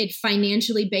 It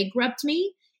financially bankrupted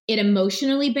me. It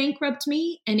emotionally bankrupted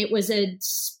me. And it was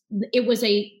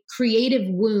a creative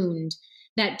wound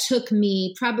that took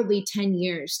me probably 10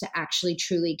 years to actually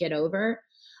truly get over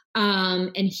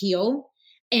and heal.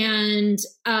 And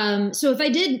so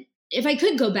if I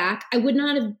could go back, I would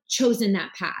not have chosen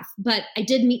that path. But I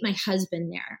did meet my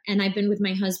husband there. And I've been with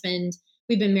my husband.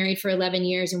 We've been married for 11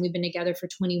 years and we've been together for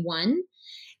 21.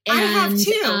 And, I have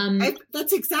too.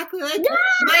 That's exactly like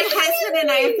my husband and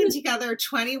I have been together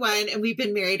 21 and we've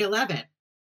been married 11.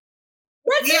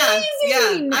 That's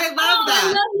amazing. Yeah. I love that. I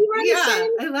love you. Yeah,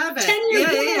 I love it. 10-year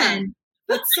plan.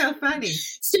 That's so funny.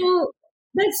 So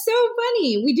that's so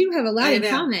funny. We do have a lot in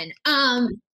common.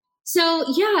 So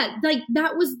yeah, like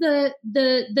that was the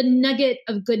nugget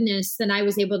of goodness that I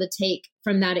was able to take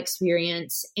from that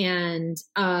experience. And,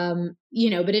 you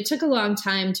know, but it took a long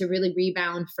time to really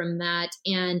rebound from that.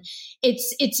 And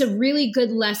it's a really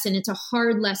good lesson. It's a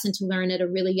hard lesson to learn at a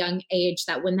really young age,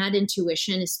 that when that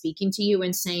intuition is speaking to you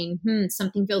and saying,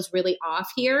 something feels really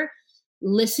off here,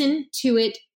 listen to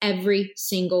it every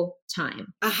single time.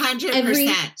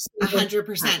 100%.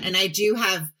 100%. And I do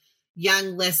have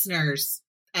young listeners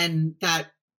and that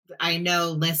I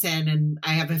know listen, and I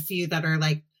have a few that are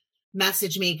like,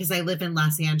 message me because I live in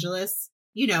Los Angeles.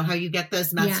 You know how you get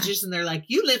those messages and they're like,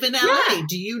 you live in LA. Yeah.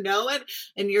 Do you know it?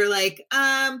 And you're like,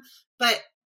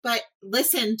 but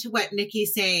listen to what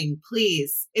Nikki's saying,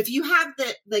 please. If you have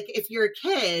if you're a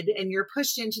kid and you're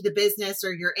pushed into the business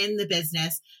or you're in the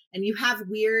business and you have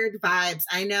weird vibes.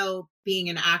 I know being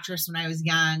an actress when I was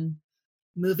young,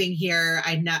 moving here,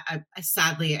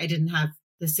 sadly, I didn't have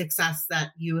the success that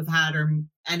you have had or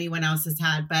anyone else has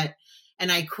had,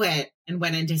 and I quit and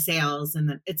went into sales,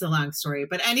 and it's a long story.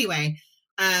 But anyway,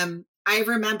 I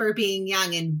remember being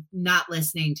young and not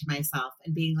listening to myself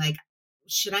and being like,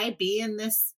 should I be in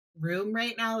this room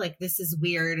right now? Like, this is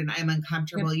weird and I'm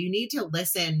uncomfortable. You need to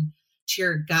listen to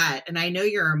your gut. And I know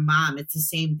you're a mom. It's the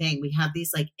same thing. We have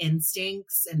these like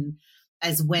instincts, and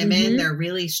as women, they're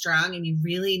really strong, and you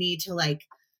really need to like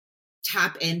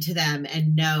tap into them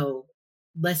and know,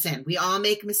 listen, we all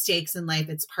make mistakes in life.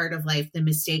 It's part of life. The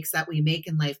mistakes that we make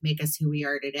in life make us who we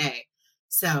are today.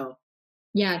 So,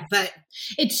 yeah, but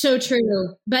it's so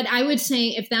true. But I would say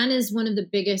if that is one of the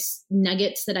biggest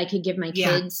nuggets that I could give my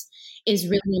kids, is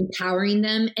really empowering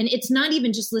them. And it's not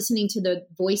even just listening to the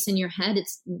voice in your head.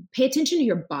 It's pay attention to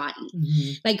your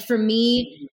body. Like for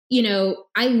me, you know,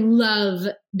 I love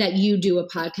that you do a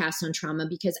podcast on trauma,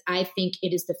 because I think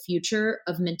it is the future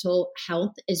of mental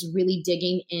health, is really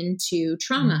digging into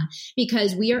trauma,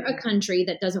 because we are a country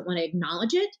that doesn't want to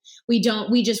acknowledge it. We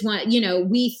just want, you know,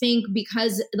 we think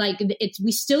because like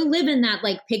we still live in that,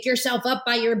 like, pick yourself up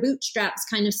by your bootstraps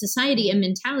kind of society and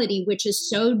mentality, which is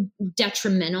so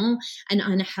detrimental and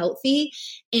unhealthy.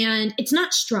 And it's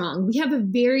not strong. We have a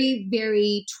very,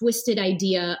 very twisted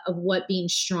idea of what being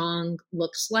strong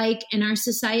looks like in our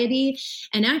society.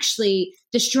 And actually,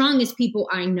 the strongest people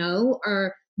I know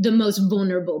are the most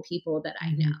vulnerable people that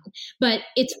I know. But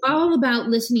it's all about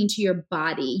listening to your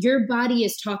body. Your body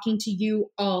is talking to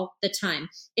you all the time.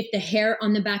 If the hair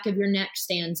on the back of your neck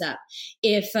stands up,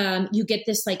 if you get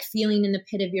this like feeling in the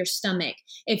pit of your stomach,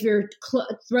 if your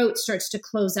throat starts to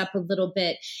close up a little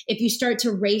bit, if you start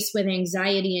to race with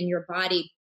anxiety in your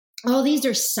body, all these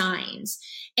are signs.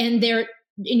 And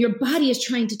your body is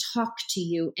trying to talk to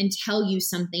you and tell you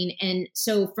something. And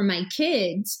so for my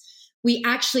kids, we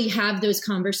actually have those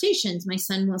conversations. My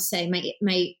son will say,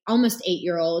 my almost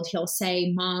 8-year-old, he'll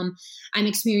say, Mom, I'm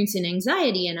experiencing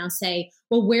anxiety. And I'll say,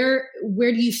 well, where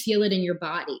do you feel it in your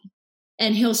body?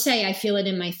 And he'll say, I feel it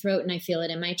in my throat and I feel it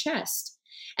in my chest.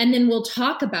 And then we'll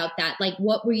talk about that. Like,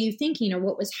 what were you thinking, or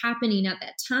what was happening at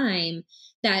that time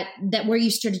that where you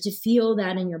started to feel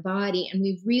that in your body? And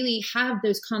we really have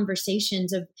those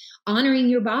conversations of honoring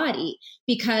your body,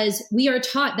 because we are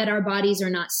taught that our bodies are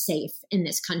not safe in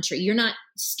this country. You're not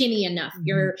skinny enough. Mm-hmm.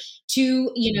 You're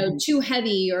too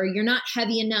heavy, or you're not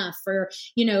heavy enough, or,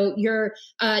 you're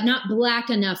not black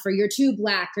enough, or you're too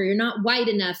black, or you're not white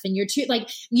enough. And you're too,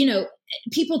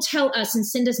 people tell us and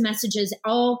send us messages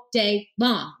all day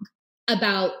long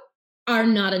about our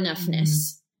not enoughness,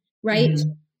 mm-hmm. right? Mm-hmm.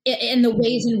 And the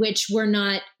ways in which we're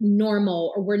not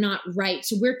normal or we're not right.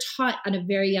 So we're taught at a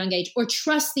very young age, or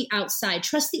trust the outside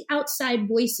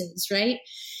voices, right?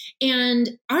 And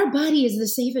our body is the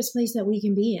safest place that we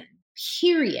can be in,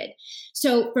 period.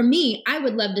 So for me, I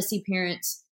would love to see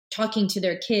parents talking to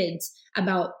their kids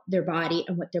about their body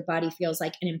and what their body feels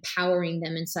like, and empowering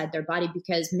them inside their body.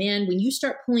 Because, man, when you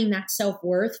start pulling that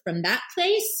self-worth from that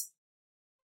place,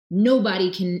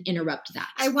 nobody can interrupt that.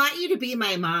 I want you to be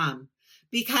my mom.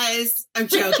 Because I'm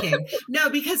joking. No,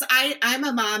 because I'm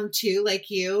a mom too, like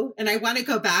you. And I want to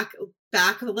go back a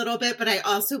little bit, but I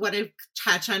also want to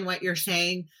touch on what you're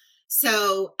saying.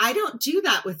 So I don't do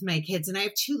that with my kids, and I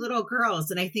have 2 little girls,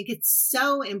 and I think it's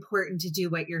so important to do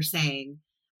what you're saying.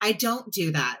 I don't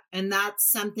do that. And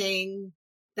that's something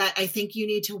that I think you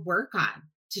need to work on,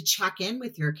 to check in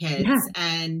with your kids. Yeah.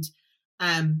 And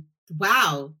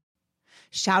wow.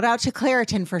 Shout out to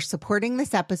Claritin for supporting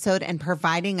this episode and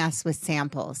providing us with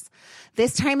samples.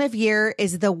 This time of year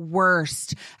is the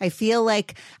worst. I feel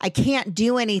like I can't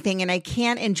do anything, and I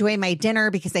can't enjoy my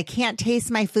dinner because I can't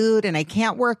taste my food, and I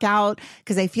can't work out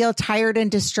because I feel tired and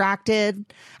distracted.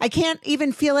 I can't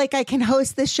even feel like I can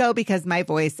host this show because my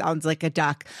voice sounds like a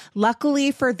duck.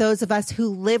 Luckily for those of us who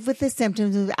live with the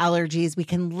symptoms of allergies, we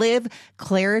can live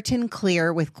Claritin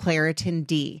Clear with Claritin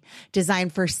D.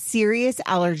 Designed for serious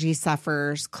allergy sufferers,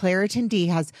 Claritin D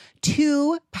has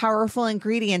 2 powerful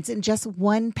ingredients in just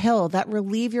 1 pill that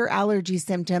relieve your allergy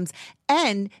symptoms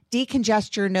and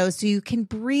decongest your nose so you can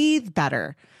breathe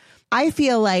better. I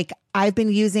feel like I've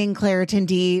been using Claritin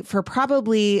D for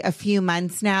probably a few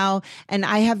months now, and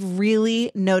I have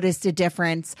really noticed a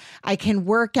difference. I can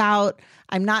work out.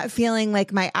 I'm not feeling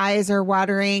like my eyes are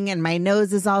watering and my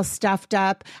nose is all stuffed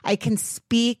up. I can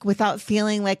speak without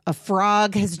feeling like a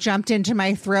frog has jumped into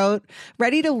my throat.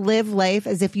 Ready to live life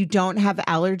as if you don't have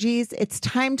allergies? It's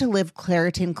time to live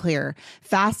Claritin Clear.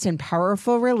 Fast and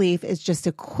powerful relief is just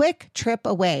a quick trip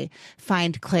away.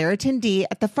 Find Claritin D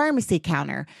at the pharmacy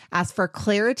counter. Ask for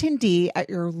Claritin D at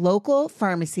your local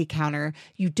pharmacy counter.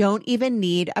 You don't even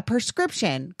need a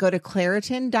prescription. Go to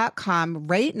Claritin.com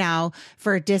right now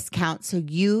for a discount so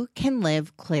you can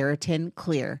live Claritin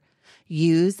Clear.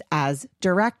 Use as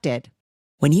directed.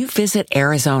 When you visit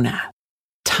Arizona,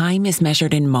 time is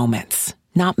measured in moments,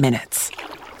 not minutes.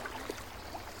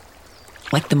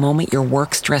 Like the moment your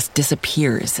work stress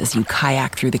disappears as you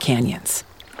kayak through the canyons.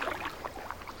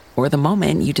 Or the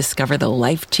moment you discover the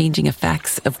life-changing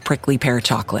effects of prickly pear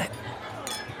chocolate.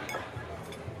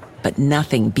 But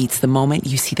nothing beats the moment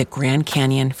you see the Grand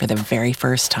Canyon for the very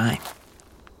first time.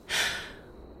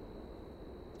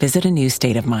 Visit a new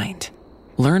state of mind.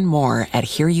 Learn more at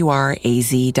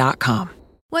hereyouareaz.com.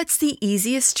 What's the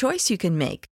easiest choice you can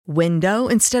make? Window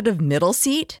instead of middle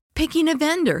seat? Picking a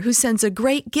vendor who sends a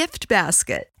great gift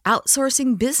basket?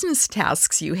 Outsourcing business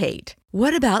tasks you hate?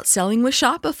 What about selling with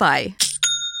Shopify?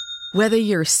 Whether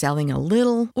you're selling a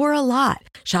little or a lot,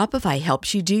 Shopify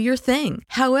helps you do your thing,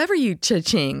 however you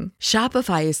cha-ching.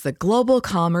 Shopify is the global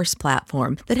commerce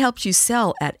platform that helps you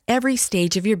sell at every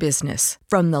stage of your business.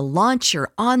 From the launch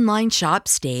your online shop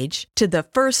stage to the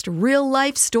first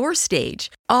real-life store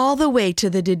stage, all the way to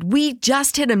the did we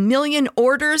just hit 1 million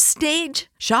orders stage.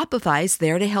 Shopify's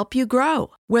there to help you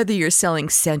grow. Whether you're selling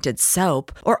scented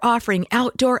soap or offering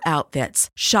outdoor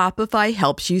outfits, Shopify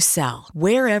helps you sell.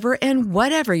 Wherever and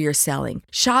whatever you're selling,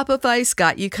 Shopify's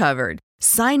got you covered.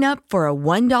 Sign up for a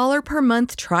 $1 per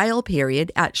month trial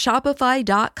period at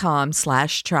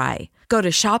shopify.com/try. Go to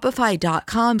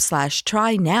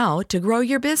shopify.com/try now to grow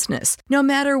your business, no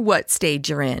matter what stage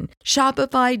you're in.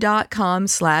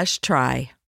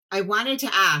 Shopify.com/try. I wanted to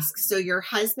ask, so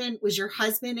was your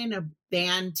husband in a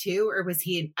band too, or was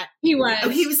he he was. Oh,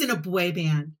 he was in a boy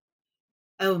band.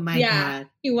 Oh my God.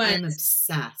 He was. I'm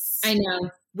obsessed. I know.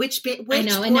 Which boy I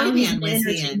know. band was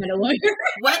he in?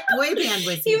 What boy band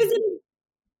was he? He was in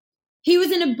He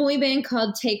was in a boy band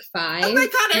called Take Five. Oh my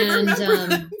God, I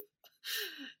remember.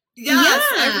 Yes,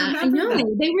 I remember.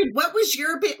 That. They were. What was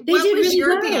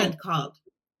your band called?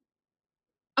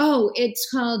 Oh, it's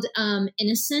called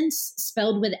Innocence,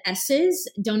 spelled with S's.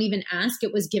 Don't even ask.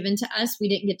 It was given to us. We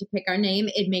didn't get to pick our name.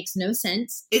 It makes no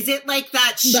sense. Is it like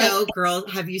that show,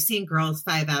 have you seen Girls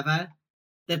Five Eva?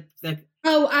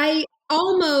 I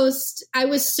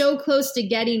was so close to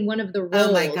getting one of the roles.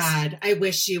 Oh my God. I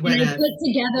wish you would have. I put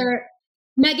together,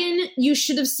 Megan, you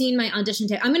should have seen my audition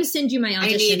tape. I'm going to send you my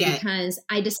audition because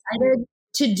I decided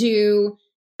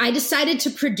to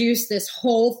produce this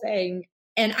whole thing.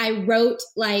 And I wrote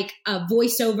like a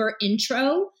voiceover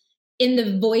intro in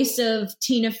the voice of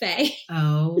Tina Fey.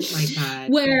 Oh my God.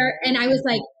 And I was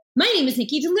like, my name is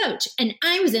Nikki DeLoach, and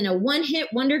I was in a one-hit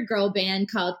wonder girl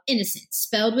band called Innocence,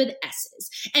 spelled with S's.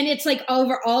 And it's like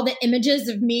over all the images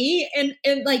of me, and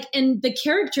the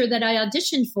character that I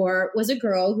auditioned for was a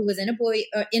girl who was in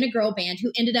a girl band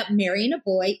who ended up marrying a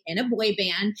boy in a boy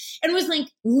band, and was like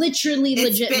legit my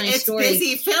story. It's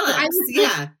Busy Phillips,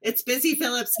 it's Busy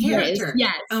Phillips' character.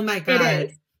 Yes, oh my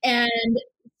God, and.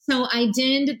 So I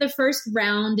did the first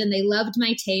round and they loved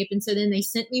my tape. And so then they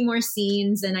sent me more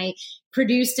scenes and I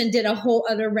produced and did a whole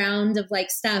other round of like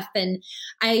stuff. And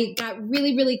I got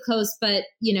really, really close, but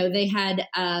they had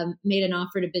made an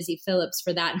offer to Busy Phillips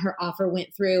for that and her offer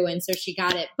went through. And so she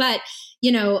got it. But,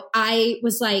 I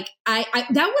was like, that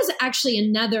was actually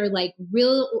another like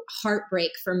real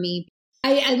heartbreak for me.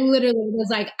 I literally was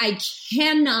like, I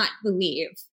cannot believe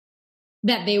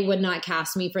that they would not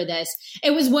cast me for this. It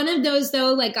was one of those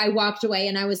though, like I walked away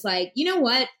and I was like, you know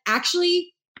what?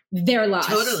 Actually, they're lost.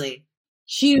 Totally.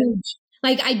 Huge.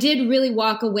 Like I did really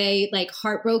walk away like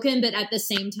heartbroken, but at the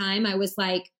same time, I was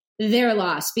like, they're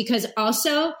lost because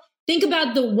also think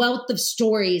about the wealth of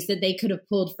stories that they could have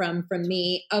pulled from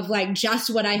me of like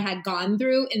just what I had gone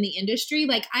through in the industry.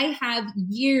 Like I have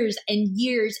years and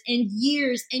years and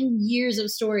years and years of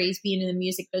stories being in the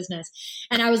music business.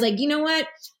 And I was like, you know what?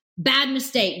 Bad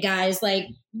mistake, guys. Like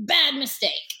bad mistake.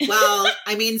 Well,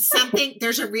 I mean,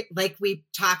 there's like we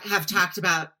have talked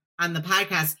about on the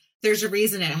podcast, there's a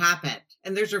reason it happened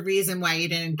and there's a reason why you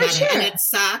didn't get it. And it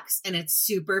sucks and it's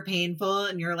super painful.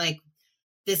 And you're like,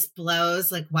 this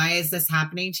blows. Like, why is this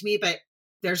happening to me? But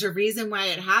there's a reason why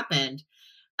it happened.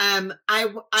 I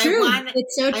want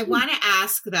to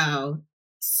ask though,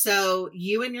 so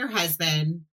you and your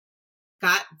husband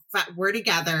were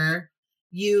together.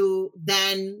 You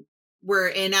then were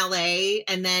in LA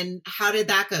and then how did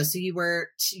that go? So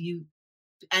you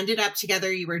ended up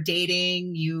together, you were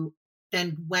dating, you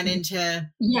then went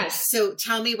into, yes. So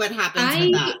tell me what happened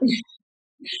with that.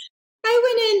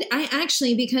 I went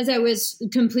in, because I was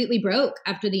completely broke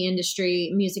after the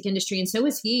music industry. And so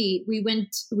was he.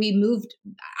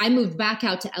 I moved back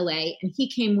out to LA and he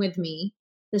came with me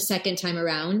the second time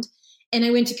around. And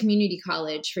I went to community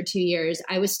college for 2 years.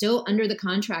 I was still under the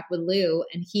contract with Lou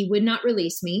and he would not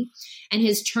release me. And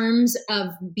his terms of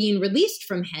being released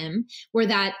from him were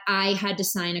that I had to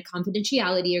sign a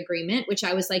confidentiality agreement, which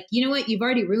I was like, you know what? You've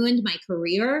already ruined my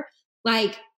career.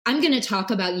 Like, I'm going to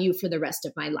talk about you for the rest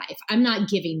of my life. I'm not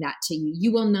giving that to you.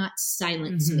 You will not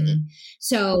silence me.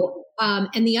 So,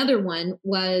 and the other one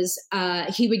was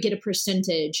he would get a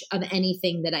percentage of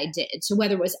anything that I did. So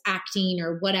whether it was acting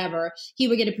or whatever, he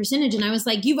would get a percentage. And I was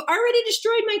like, you've already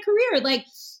destroyed my career. Like,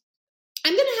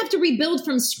 I'm going to have to rebuild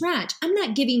from scratch. I'm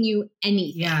not giving you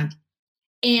anything. Yeah.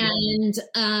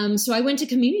 And so I went to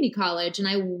community college and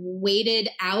I waited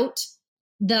out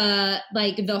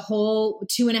the whole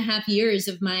 2.5 years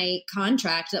of my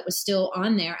contract that was still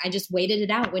on there. I just waited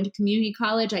it out, went to community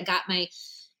college. I got my,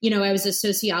 I was a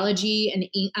sociology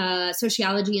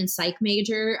and psych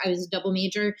major. I was a double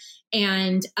major.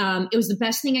 And it was the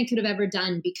best thing I could have ever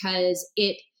done because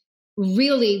it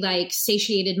really like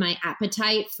satiated my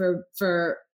appetite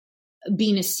for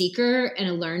being a seeker and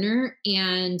a learner.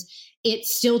 And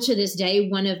it's still to this day,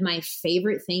 one of my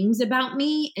favorite things about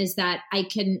me is that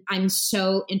I'm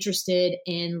so interested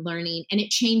in learning, and it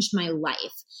changed my life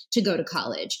to go to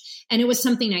college. And it was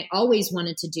something I always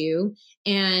wanted to do.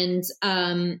 And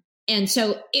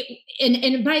so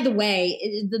and by the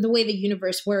way, the way the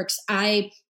universe works,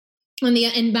 and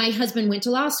my husband went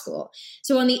to law school.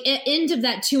 So on the end of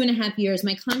that 2.5 years,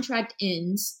 my contract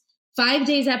ends. 5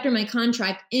 days after my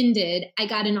contract ended, I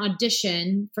got an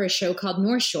audition for a show called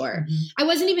North Shore. I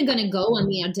wasn't even going to go on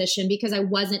the audition because I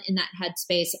wasn't in that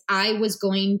headspace. I was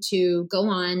going to go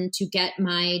on to get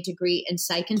my degree in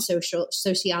psych and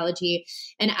sociology.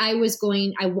 And I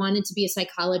wanted to be a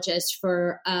psychologist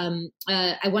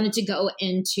I wanted to go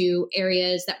into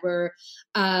areas that were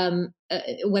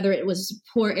whether it was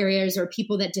poor areas or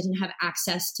people that didn't have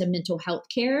access to mental health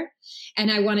care.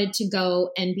 And I wanted to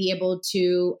go and be able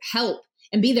to help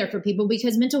and be there for people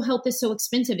because mental health is so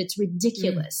expensive. It's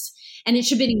ridiculous. And it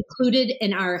should be included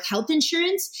in our health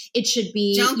insurance. It should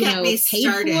be, paid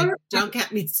for. Don't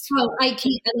get me started. Oh, I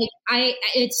can't,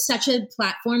 it's such a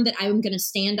platform that I'm going to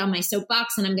stand on my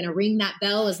soapbox and I'm going to ring that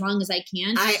bell as long as I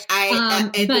can.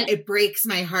 It breaks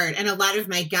my heart. And a lot of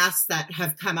my guests that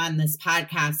have come on this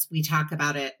podcast, we talk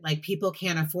about it. Like people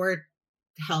can't afford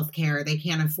healthcare. They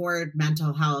can't afford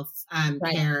mental health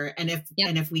care. And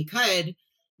if we could,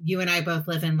 you and I both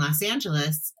live in Los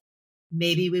Angeles,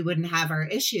 maybe we wouldn't have our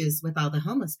issues with all the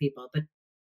homeless people, but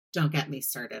don't get me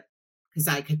started because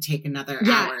I could take another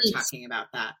hour talking about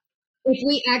that. If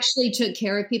we actually took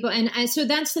care of people. And so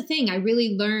that's the thing I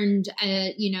really learned,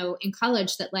 in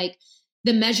college that like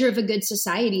the measure of a good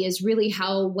society is really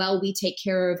how well we take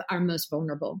care of our most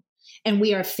vulnerable. And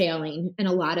we are failing in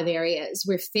a lot of areas.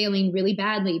 We're failing really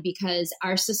badly because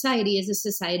our society is a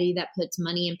society that puts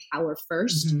money and power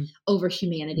first over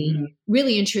humanity,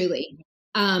 really and truly.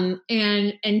 And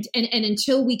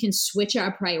until we can switch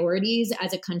our priorities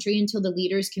as a country, until the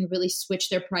leaders can really switch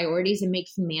their priorities and make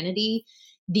humanity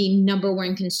the number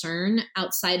one concern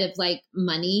outside of like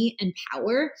money and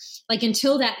power, like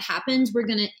until that happens, we're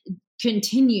going to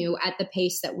continue at the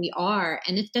pace that we are.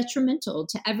 And it's detrimental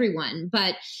to everyone.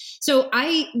 But so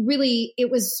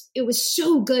it was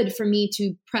so good for me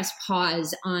to press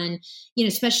pause on,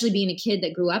 especially being a kid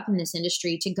that grew up in this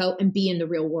industry, to go and be in the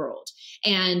real world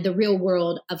and the real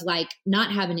world of like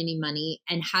not having any money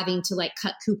and having to like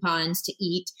cut coupons to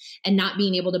eat and not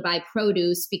being able to buy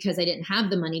produce because I didn't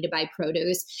have the money to buy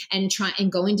produce and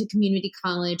going to community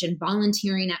college and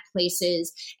volunteering at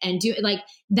places and do like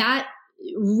that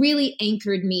really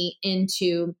anchored me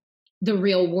into the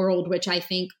real world, which I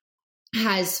think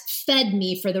has fed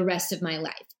me for the rest of my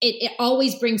life. It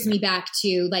always brings me back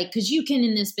to like, cause you can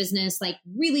in this business, like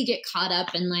really get caught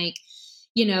up in like,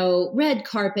 red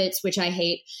carpets, which I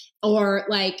hate, or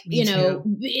like, being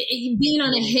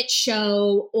on a hit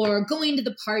show or going to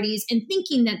the parties and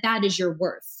thinking that that is your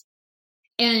worth.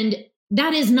 And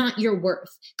that is not your worth.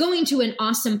 Going to an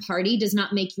awesome party does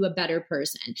not make you a better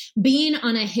person. Being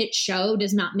on a hit show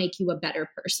does not make you a better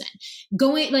person.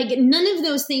 None of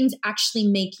those things actually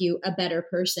make you a better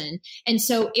person. And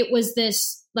so it was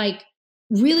this like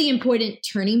really important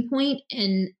turning point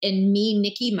in me,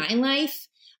 Nikki, my life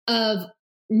of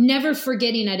never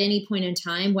forgetting at any point in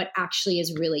time what actually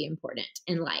is really important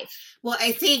in life. Well,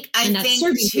 I think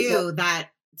too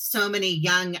that so many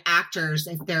young actors,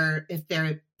 if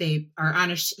they are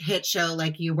on a hit show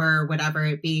like you were, whatever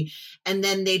it be, and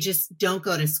then they just don't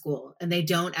go to school and they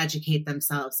don't educate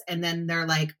themselves. And then they're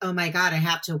like, oh my God, I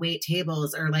have to wait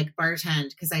tables or like bartend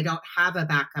because I don't have a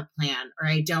backup plan or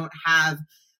I don't have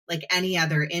like any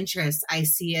other interests. I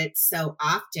see it so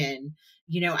often.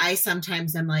 I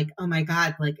sometimes am like, oh my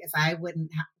God, like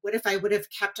what if I would have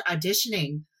kept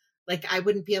auditioning? Like I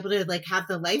wouldn't be able to like have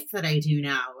the life that I do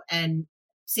now. And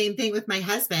same thing with my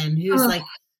husband, who's like,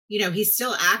 he's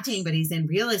still acting, but he's in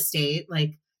real estate.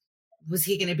 Like, was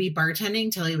he going to be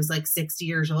bartending till he was like 60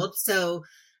 years old? So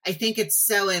I think it's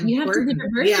so important. You have to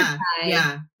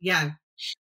diversify. Yeah.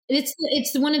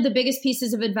 It's one of the biggest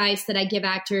pieces of advice that I give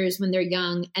actors when they're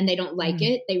young and they don't like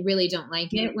it. They really don't like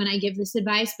it when I give this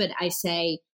advice, but I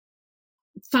say,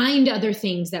 find other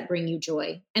things that bring you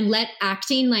joy and let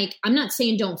acting, like, I'm not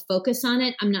saying don't focus on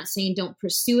it. I'm not saying don't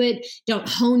pursue it. Don't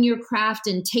hone your craft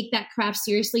and take that craft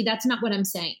seriously. That's not what I'm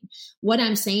saying. What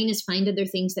I'm saying is find other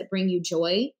things that bring you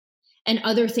joy and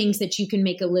other things that you can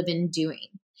make a living doing.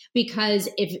 Because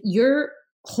if your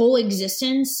whole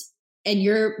existence and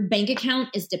your bank account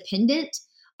is dependent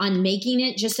on making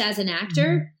it just as an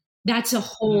actor, that's a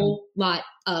whole lot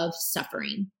of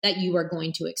suffering that you are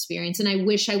going to experience. And I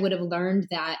wish I would have learned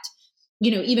that,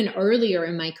 even earlier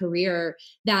in my career,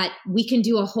 that we can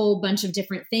do a whole bunch of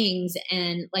different things.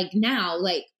 And like now,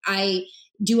 like I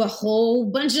do a whole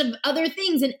bunch of other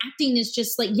things, and acting is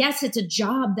just like, yes, it's a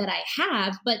job that I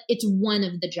have, but it's one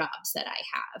of the jobs that I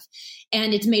have.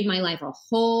 And it's made my life a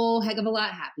whole heck of a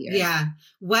lot happier. Yeah.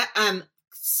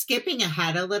 Skipping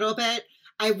ahead a little bit,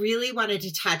 I really wanted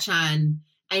to touch on,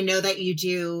 I know that you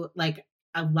do like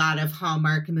a lot of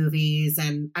Hallmark movies,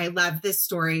 and I love this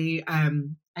story.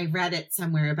 I read it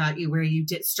somewhere about you where you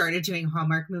started doing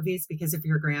Hallmark movies because of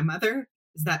your grandmother.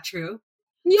 Is that true?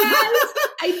 Yes,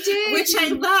 I did. Which I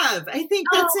love. I think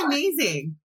that's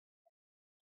amazing.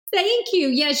 Thank you.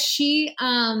 Yes, she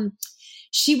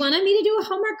wanted me to do a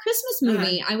Hallmark Christmas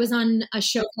movie. I was on a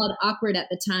show called Awkward at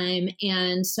the time.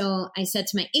 And so I said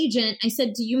to my agent, I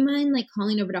said, do you mind like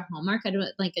calling over to Hallmark? I don't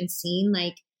like and seeing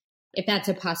like if that's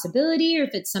a possibility or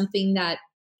if it's something that,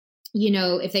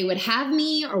 if they would have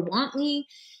me or want me.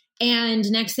 And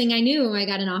next thing I knew, I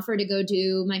got an offer to go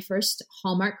do my first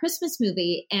Hallmark Christmas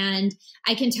movie. And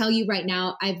I can tell you right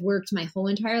now, I've worked my whole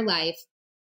entire life,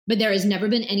 but there has never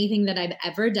been anything that I've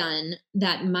ever done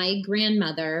that my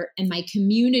grandmother and my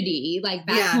community, like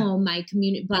back home, my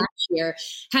community, Blackshear,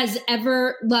 has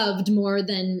ever loved more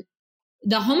than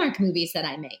the Hallmark movies that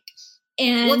I make.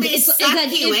 And it's like I've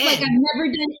never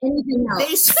done anything else.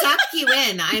 They suck you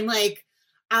in. I'm like,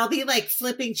 I'll be like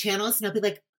flipping channels and I'll be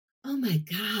like, oh my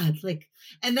God. Like,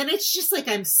 and then it's just like,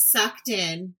 I'm sucked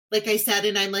in, like I said,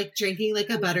 and I'm like drinking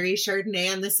like a buttery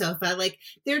Chardonnay on the sofa. Like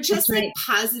they're just like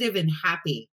positive and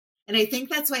happy. And I think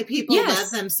that's why people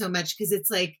love them so much. Cause it's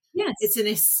like, it's an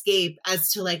escape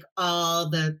as to like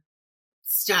all the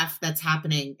stuff that's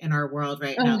happening in our world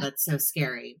right now. That's so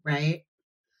scary. Right.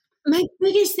 My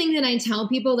biggest thing that I tell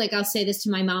people, like I'll say this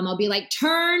to my mom, I'll be like,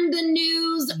 turn the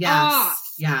news off.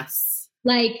 Yes.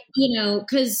 Like,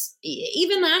 because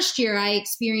even last year I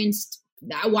experienced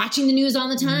watching the news all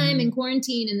the time in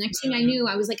quarantine. And next thing I knew,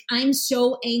 I was like, I'm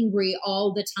so angry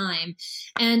all the time.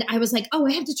 And I was like, oh,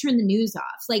 I have to turn the news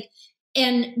off. Like,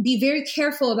 and be very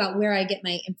careful about where I get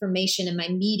my information and my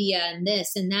media and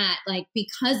this and that, like,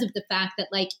 because of the fact that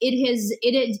like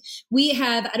we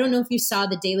have, I don't know if you saw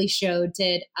The Daily Show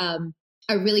did, a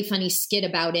really funny skit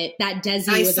about it that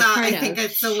Desi was a part of. I think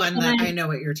it's the one that I know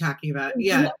what you're talking about.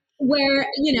 Yeah. Where,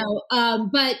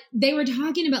 but they were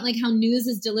talking about like how news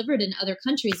is delivered in other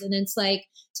countries. And it's like,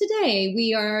 today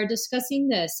we are discussing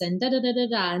this and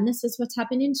da-da-da-da-da. And this is what's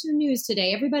happening to the news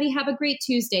today. Everybody have a great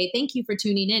Tuesday. Thank you for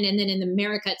tuning in. And then in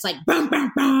America, it's like, bum,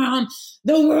 bum, bum,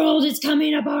 the world is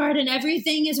coming apart and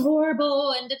everything is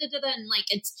horrible. And da-da-da-da. And like,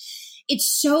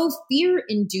 it's so fear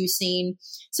inducing.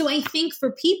 So I think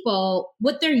for people,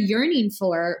 what they're yearning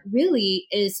for really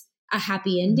is a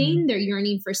happy ending. They're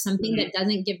yearning for something that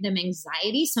doesn't give them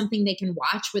anxiety, something they can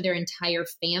watch with their entire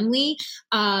family.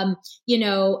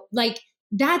 Like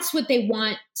that's what they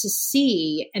want to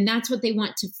see. And that's what they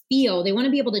want to feel. They want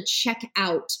to be able to check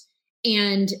out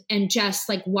and just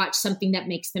like watch something that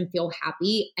makes them feel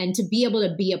happy, and to be able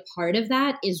to be a part of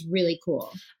that is really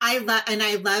cool. I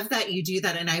love that you do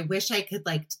that. And I wish I could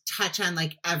like touch on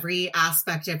like every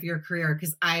aspect of your career,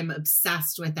 because I'm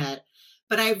obsessed with it.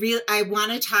 But I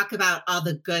want to talk about all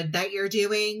the good that you're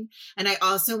doing. And I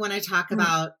also want to talk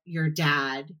about your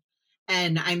dad.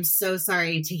 And I'm so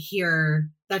sorry to hear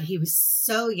that he was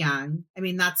so young. I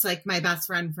mean, that's like my best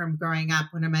friend from growing up.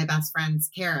 One of my best friends,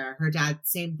 Kara, her dad,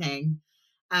 same thing.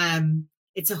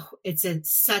 It's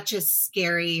such a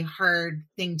scary, hard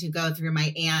thing to go through.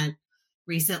 My aunt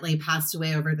recently passed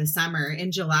away over the summer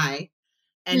in July.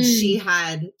 And she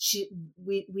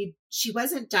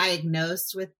wasn't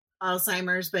diagnosed with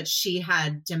Alzheimer's, but she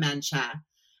had dementia,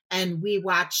 and we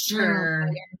watched her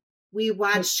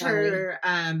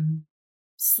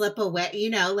slip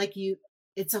away,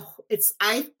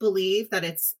 I believe that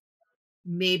it's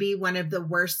maybe one of the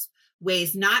worst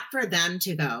ways, not for them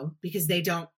to go because they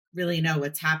don't really know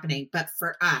what's happening, but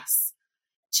for us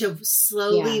to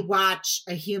slowly watch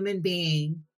a human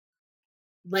being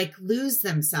like lose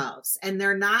themselves, and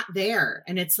they're not there.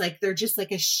 And it's like, they're just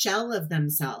like a shell of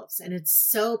themselves. And it's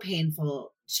so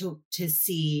painful to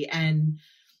see. And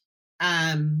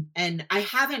I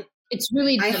haven't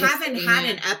had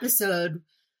an episode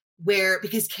where,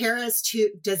 because Kara's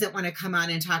doesn't want to come on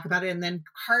and talk about it. And then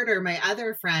Carter, my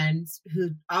other friend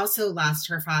who also lost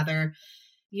her father,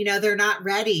 they're not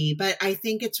ready, but I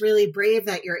think it's really brave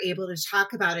that you're able to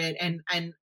talk about it. And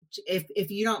if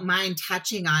you don't mind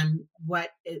touching on what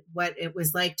it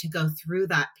was like to go through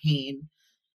that pain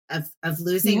of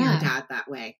losing your dad that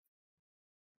way.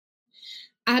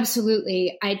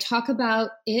 Absolutely. I talk about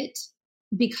it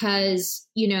because,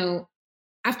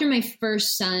 after my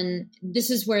first son, this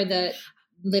is where the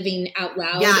living out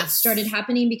loud started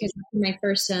happening, because after my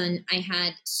first son, I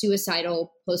had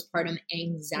suicidal postpartum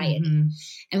anxiety.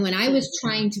 And when I was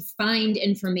trying to find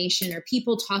information or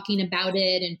people talking about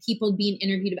it and people being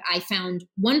interviewed, I found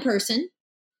one person,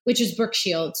 which is Brooke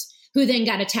Shields, who then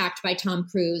got attacked by Tom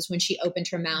Cruise when she opened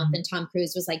her mouth. And Tom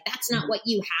Cruise was like, that's not what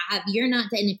you have. You're not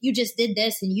that. And if you just did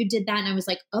this and you did that. And I was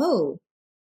like, oh,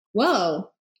 whoa,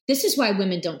 this is why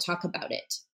women don't talk about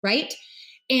it. Right.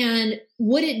 And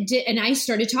what it did, and I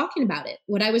started talking about it,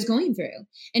 what I was going through.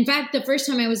 In fact, the first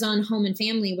time I was on Home and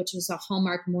Family, which was a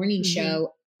Hallmark morning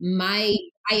show, I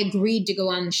agreed to go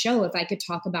on the show if I could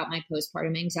talk about my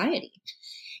postpartum anxiety.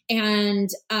 And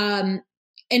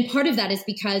part of that is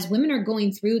because women are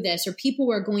going through this, or people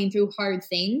are going through hard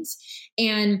things,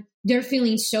 and they're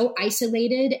feeling so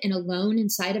isolated and alone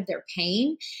inside of their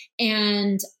pain.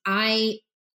 And I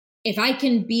if I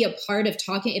can be a part of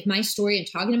talking, if my story and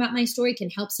talking about my story can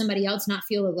help somebody else not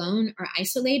feel alone or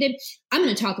isolated, I'm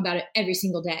going to talk about it every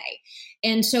single day.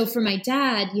 And so for my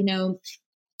dad, you know,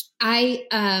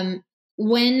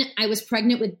 when I was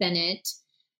pregnant with Bennett,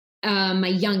 my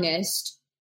youngest,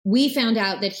 we found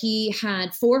out that he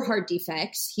had 4 heart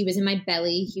defects. He was in my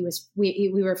belly.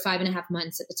 We were 5.5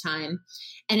 months at the time.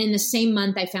 And in the same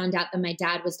month, I found out that my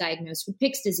dad was diagnosed with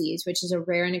Pick's disease, which is a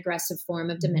rare and aggressive form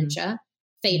of dementia,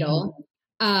 fatal.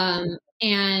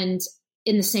 And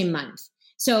in the same month.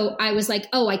 So I was like,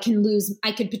 oh, I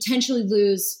could potentially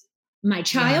lose my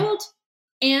child.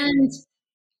 And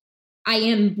I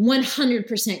am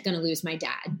 100% going to lose my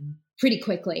dad pretty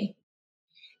quickly.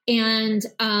 And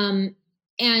I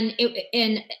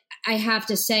have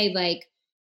to say, like,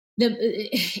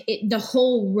 the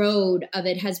whole road of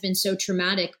it has been so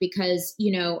traumatic because,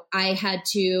 you know, I had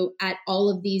to, at all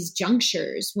of these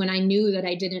junctures, when I knew that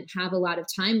I didn't have a lot of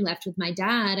time left with my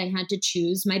dad, I had to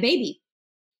choose my baby,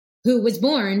 who was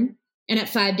born and at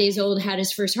 5 days old had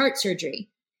his first heart surgery.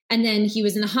 And then he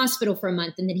was in the hospital for a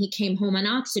month, and then he came home on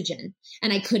oxygen,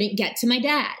 and I couldn't get to my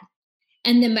dad.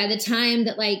 And then by the time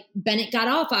that, like, Bennett got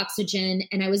off oxygen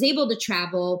and I was able to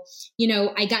travel, you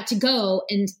know, I got to go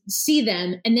and see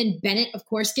them. And then Bennett, of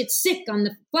course, gets sick on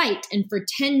the flight. And for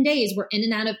 10 days, we're in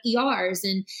and out of ERs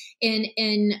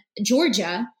in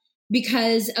Georgia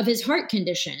because of his heart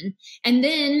condition. And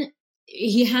then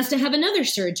he has to have another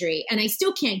surgery, and I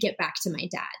still can't get back to my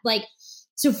dad. Like,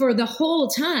 so for the whole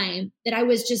time that I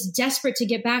was just desperate to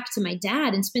get back to my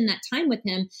dad and spend that time with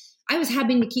him, I was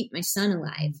having to keep my son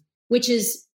alive. Which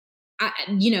is,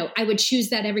 you know, I would choose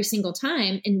that every single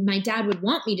time. And my dad would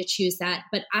want me to choose that.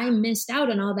 But I missed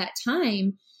out on all that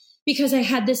time because I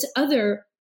had this other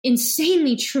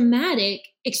insanely traumatic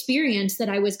experience that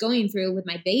I was going through with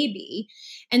my baby.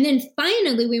 And then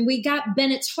finally, when we got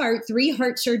Bennett's heart, 3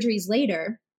 heart surgeries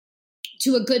later,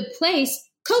 to a good place,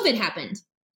 COVID happened.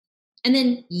 And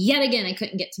then yet again, I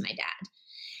couldn't get to my dad.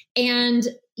 And,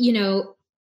 you know,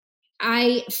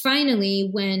 I finally,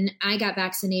 when I got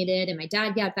vaccinated and my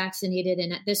dad got vaccinated,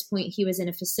 and at this point he was in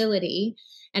a facility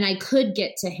and I could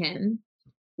get to him,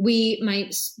 my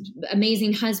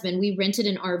amazing husband, we rented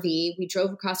an RV. We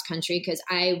drove across country because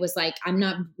I was like,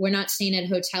 we're not staying at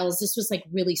hotels. This was like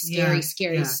really scary.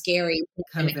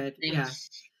 COVID.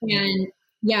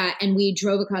 And we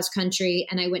drove across country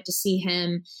and I went to see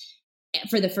him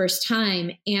for the first time.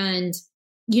 And,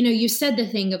 you know, you said the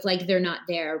thing of like, they're not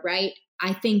there, right?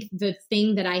 I think the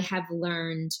thing that I have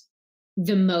learned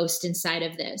the most inside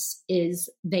of this is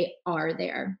they are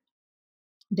there.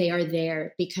 They are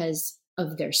there because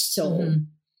of their soul.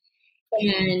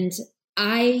 And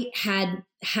I had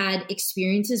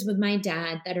experiences with my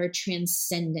dad that are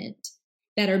transcendent,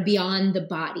 that are beyond the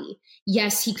body.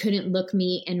 Yes, he couldn't look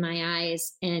me in my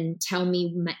eyes and tell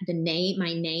me my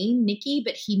name, Nikki,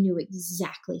 but he knew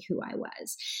exactly who I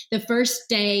was. The first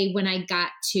day when I got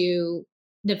to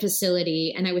the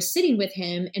facility and I was sitting with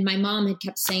him, and my mom had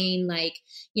kept saying, like,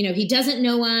 you know, he doesn't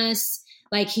know us,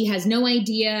 like he has no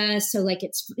idea. So like,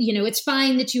 it's, you know, it's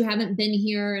fine that you haven't been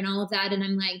here and all of that. And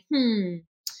I'm like, I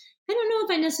don't know if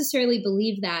I necessarily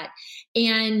believe that.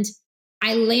 And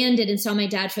I landed and saw my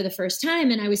dad for the first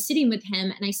time, and I was sitting with him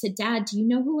and I said, Dad, do you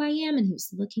know who I am? And he was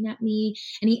looking at me,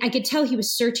 and I could tell he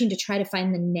was searching to try to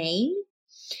find the name.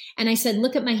 And I said,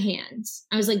 look at my hands.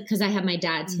 I was like, because I have my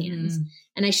dad's hands.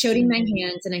 And I showed him my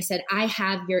hands and I said, I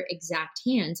have your exact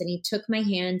hands. And he took my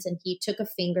hands and he took a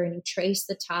finger and he traced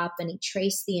the top and he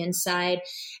traced the inside.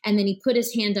 And then he put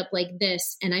his hand up like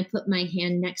this. And I put my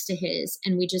hand next to his,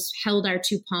 and we just held our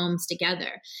 2 palms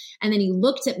together. And then he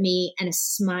looked at me and a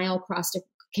smile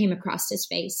came across his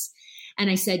face. And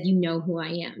I said, you know who I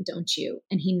am, don't you?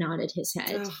 And he nodded his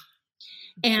head.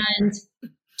 And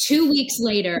 2 weeks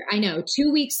later,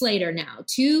 2 weeks later now,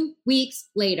 2 weeks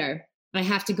later, I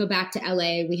have to go back to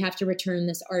LA. We have to return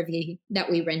this RV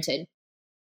that we rented.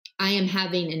 I am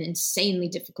having an insanely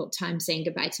difficult time saying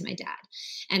goodbye to my dad.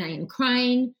 And I am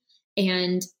crying,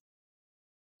 and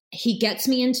he gets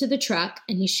me into the truck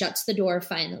and he shuts the door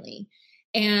finally.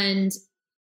 And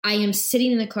I am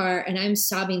sitting in the car and I'm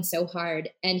sobbing so hard.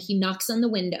 And he knocks on the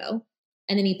window,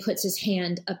 and then he puts his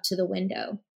hand up to the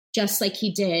window, just like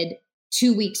he did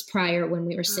 2 weeks prior when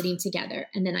we were sitting together.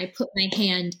 And then I put my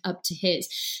hand up to his.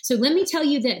 So let me tell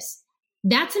you this.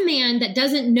 That's a man that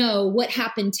doesn't know what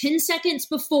happened 10 seconds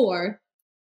before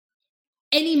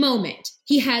any moment.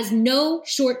 He has no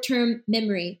short-term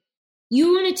memory.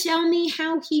 You want to tell me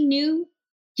how he knew?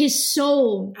 His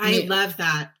soul knew. I love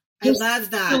that. I love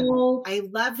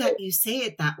that you say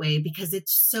it that way, because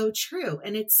it's so true.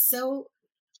 And it's so,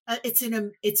 it's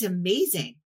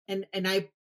amazing. And I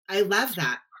love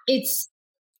that.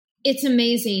 It's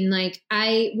amazing. Like,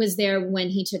 I was there when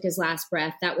he took his last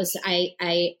breath. That was,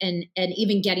 and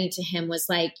even getting to him was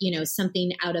like, you know,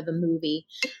 something out of a movie.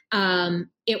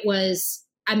 It was,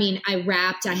 I mean, I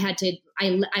wrapped,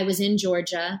 I was in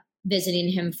Georgia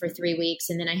visiting him for 3 weeks.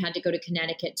 And then I had to go to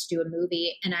Connecticut to do a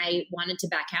movie, and I wanted to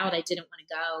back out. I didn't want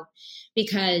to go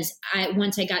because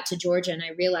once I got to Georgia and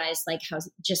I realized like how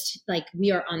just like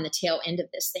we are on the tail end of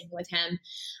this thing with him.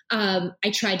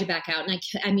 I tried to back out,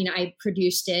 and I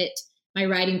produced it. My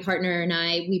writing partner and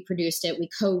we produced it. We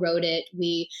co-wrote it.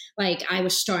 I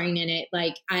was starring in it.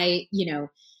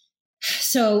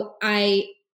 So I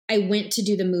went to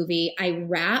do the movie. I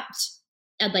wrapped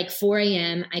at like 4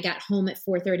 a.m. I got home at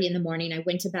 4:30 in the morning. I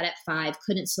went to bed at 5,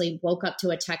 couldn't sleep, woke up to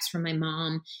a text from my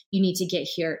mom. You need to get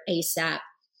here ASAP.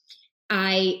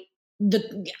 I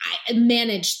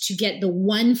managed to get the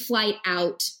one flight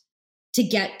out to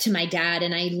get to my dad.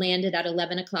 And I landed at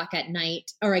 11 o'clock at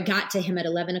night, or I got to him at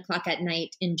 11 o'clock at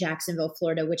night in Jacksonville,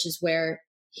 Florida, which is where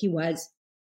he was.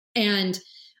 And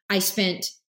I spent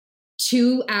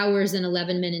 2 hours and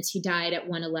 11 minutes. He died at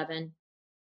 1:11.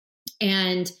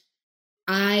 And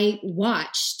I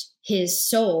watched his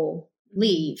soul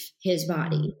leave his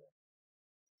body.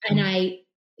 And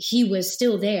he was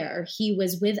still there. He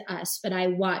was with us, but I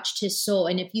watched his soul.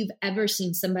 And if you've ever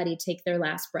seen somebody take their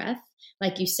last breath,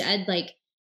 like you said, like,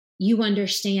 you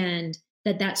understand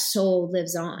that soul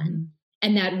lives on,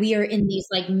 and that we are in these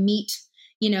like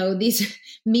these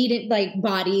meat like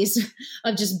bodies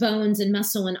of just bones and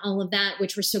muscle and all of that,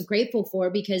 which we're so grateful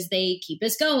for because they keep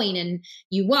us going, and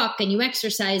you walk and you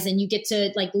exercise and you get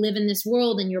to like live in this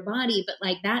world in your body. But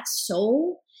like that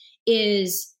soul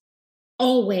is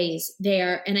always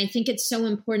there. And I think it's so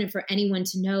important for anyone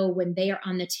to know when they are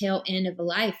on the tail end of a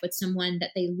life with someone that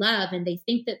they love and they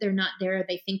think that they're not there,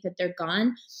 they think that they're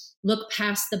gone. Look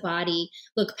past the body,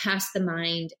 look past the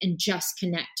mind, and just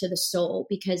connect to the soul,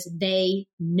 because they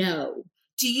know.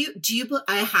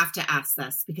 I have to ask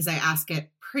this because I ask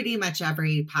it pretty much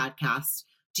every podcast.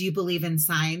 Do you believe in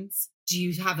signs? Do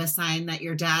you have a sign that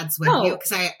your dad's with you?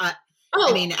 Because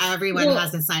I mean, everyone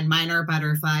has a sign. Mine are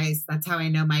butterflies. That's how I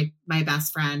know my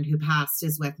best friend who passed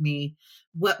is with me.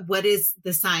 What is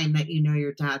the sign that you know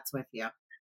your dad's with you?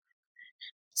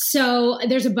 So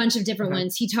there's a bunch of different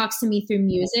ones. He talks to me through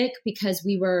music because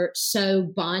we were so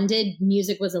bonded.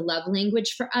 Music was a love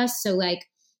language for us. So like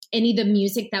any of the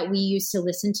music that we used to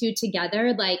listen to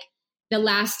together, like the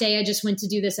last day I just went to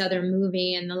do this other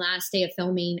movie, and the last day of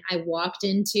filming, I walked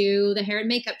into the hair and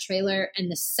makeup trailer. And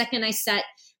the second I set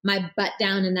my butt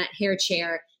down in that hair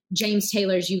chair, James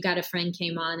Taylor's You Got a Friend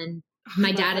came on, and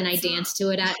my dad and I danced to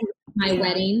it at my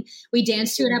wedding. We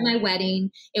danced to it at my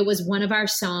wedding. It was one of our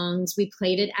songs. We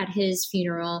played it at his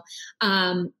funeral.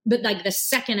 But like the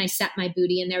second I set my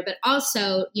booty in there, but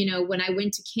also, when I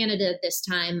went to Canada this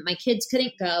time, my kids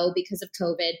couldn't go because of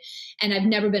COVID, and I've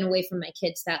never been away from my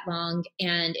kids that long.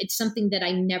 And it's something that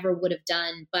I never would have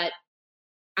done, but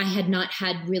I had not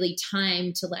had really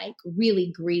time to like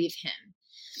really grieve him,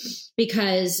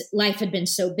 because life had been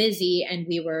so busy, and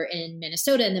we were in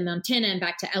Minnesota and then Montana and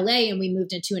back to LA, and we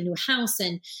moved into a new house,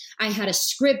 and I had a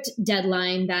script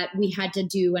deadline that we had to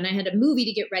do, and I had a movie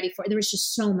to get ready for. There was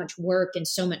just so much work and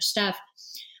so much stuff.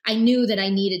 I knew that I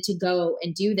needed to go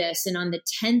and do this. And on the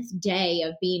 10th day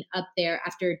of being up there,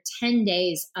 after 10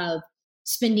 days of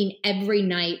spending every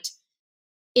night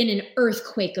in an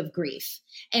earthquake of grief,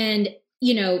 and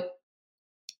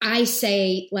I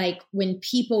say, like, when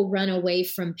people run away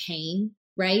from pain,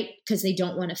 right, because they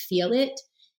don't want to feel it,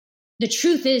 the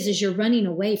truth is you're running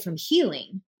away from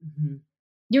healing. Mm-hmm.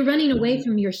 You're running away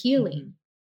from your healing. Mm-hmm.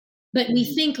 But we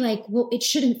think like, well, it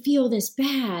shouldn't feel this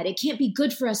bad. It can't be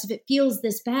good for us if it feels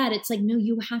this bad. It's like, no,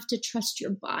 you have to trust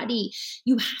your body.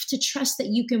 You have to trust that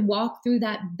you can walk through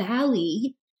that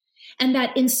valley, and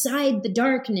that inside the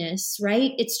darkness,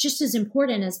 right, it's just as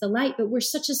important as the light. But we're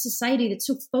such a society that's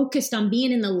so focused on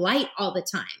being in the light all the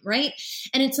time, right?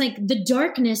 And it's like the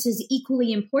darkness is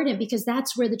equally important, because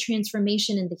that's where the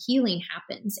transformation and the healing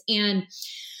happens. And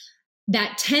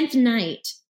that 10th night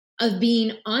of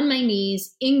being on my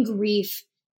knees in grief,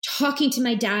 talking to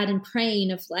my dad and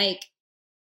praying of like,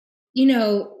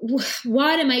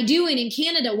 what am I doing in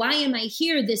Canada? Why am I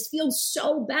here? This feels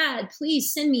so bad.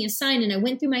 Please send me a sign. And I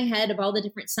went through my head of all the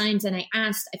different signs, and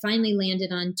I finally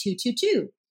landed on 222,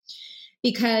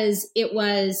 because it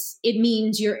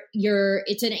means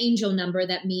it's an angel number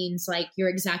that means like you're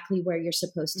exactly where you're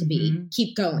supposed to be. Mm-hmm.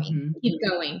 Keep going, mm-hmm. Keep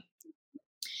going.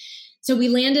 So we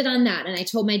landed on that, and I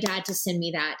told my dad to send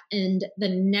me that. And the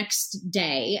next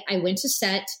day I went to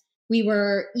set. We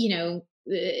were,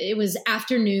 it was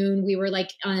afternoon. We were like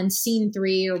on scene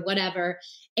 3 or whatever.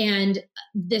 And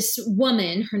this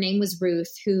woman, her name was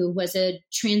Ruth, who was a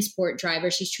transport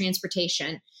driver. She's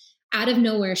transportation. Out of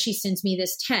nowhere, she sends me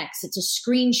this text. It's a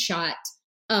screenshot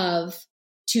of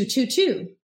 222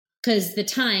 because the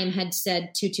time had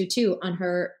said 222 on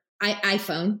her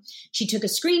iPhone. She took a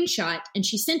screenshot and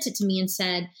she sent it to me and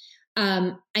said,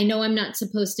 I know I'm not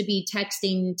supposed to be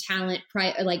texting talent,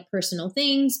 like personal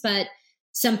things, but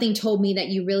something told me that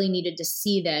you really needed to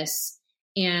see this.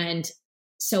 And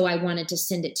so I wanted to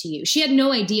send it to you. She had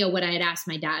no idea what I had asked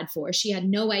my dad for. She had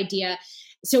no idea.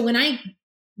 So when I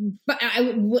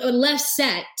left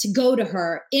set to go to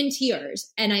her in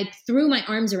tears, and I threw my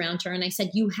arms around her and I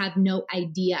said, you have no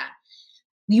idea.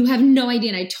 You have no idea.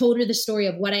 And I told her the story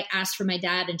of what I asked for my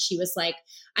dad. And she was like,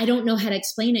 I don't know how to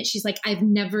explain it. She's like, I've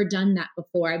never done that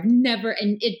before. I've never.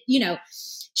 And it,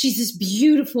 she's this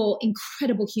beautiful,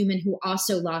 incredible human who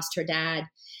also lost her dad.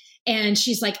 And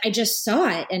she's like, I just saw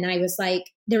it. And I was like,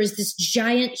 there was this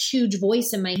giant, huge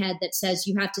voice in my head that says,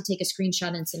 you have to take a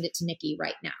screenshot and send it to Nikki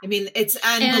right now. I mean, it's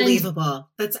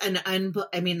unbelievable. That's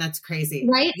that's crazy.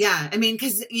 Right? Yeah. I mean,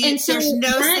 because there's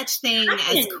no such thing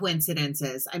as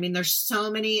coincidences. I mean, there's so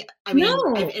many. I mean,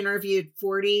 I've interviewed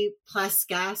 40 plus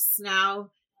guests now,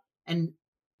 and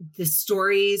the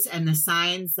stories and the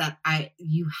signs that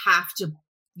you have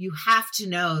to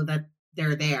know that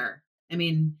they're there. I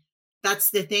mean,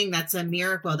 that's the thing. That's a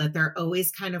miracle that they're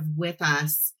always kind of with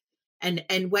us. And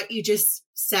what you just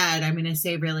said, I'm going to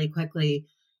say really quickly,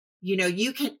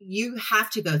 you have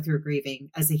to go through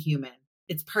grieving as a human.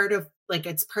 It's part of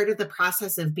the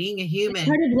process of being a human. It's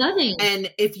part of loving.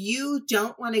 And if you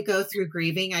don't want to go through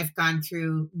grieving, I've gone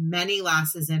through many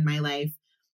losses in my life,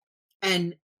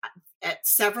 and at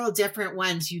several different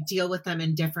ones, you deal with them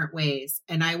in different ways.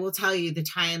 And I will tell you the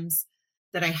times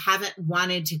that I haven't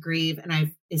wanted to grieve and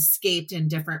I've escaped in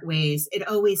different ways, it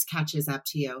always catches up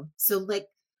to you. So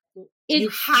you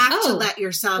have to let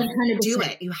yourself 100%. Do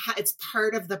it. It's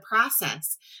part of the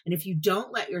process. And if you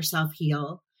don't let yourself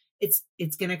heal, it's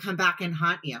going to come back and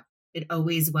haunt you. It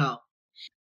always will.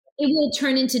 It will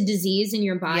turn into disease in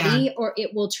your body, or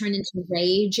it will turn into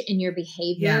rage in your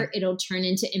behavior. Yeah. It'll turn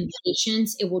into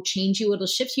impatience. It will change you. It'll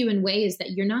shift you in ways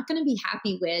that you're not going to be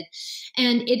happy with.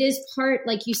 And it is part,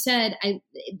 like you said,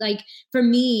 for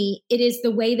me, it is the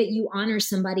way that you honor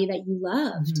somebody that you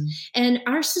loved. Mm-hmm. And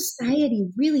our society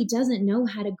really doesn't know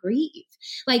how to grieve.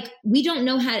 Like, we don't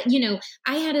know how to,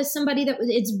 I had somebody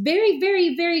it's very,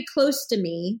 very, very close to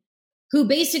me who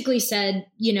basically said,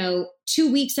 2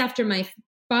 weeks after my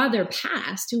father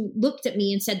passed, who looked at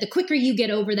me and said, the quicker you get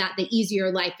over that, the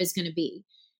easier life is going to be.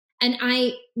 And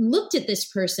I looked at this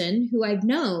person who I've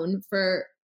known for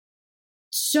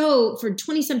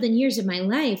 20 something years of my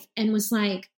life and was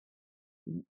like,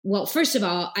 well, first of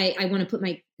all, I want to put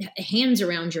my hands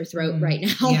around your throat right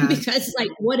now, because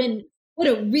what a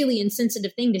really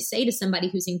insensitive thing to say to somebody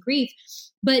who's in grief.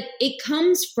 But it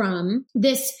comes from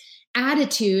this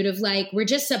attitude of we're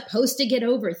just supposed to get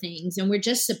over things and we're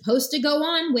just supposed to go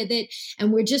on with it.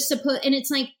 And we're just and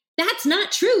it's like, that's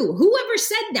not true. Whoever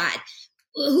said that?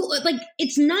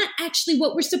 It's not actually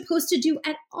what we're supposed to do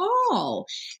at all.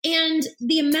 And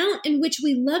the amount in which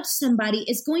we love somebody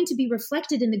is going to be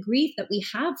reflected in the grief that we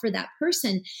have for that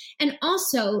person. And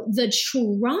also the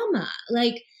trauma,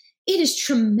 it is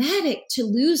traumatic to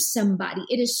lose somebody.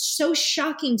 It is so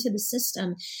shocking to the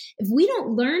system. If we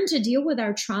don't learn to deal with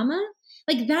our trauma,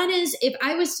 that is, if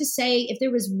I was to say, if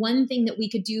there was one thing that we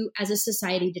could do as a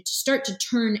society to start to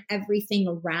turn everything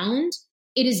around,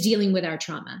 it is dealing with our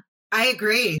trauma. I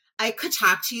agree. I could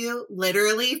talk to you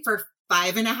literally for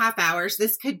 5.5 hours.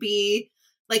 This could be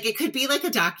it could be like a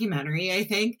documentary, I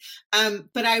think. But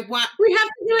we have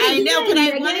to do it. I know, but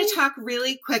I want to talk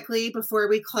really quickly before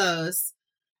we close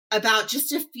about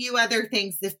just a few other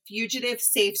things. The fugitive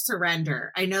safe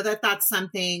surrender. I know that that's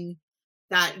something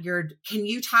that can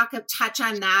you touch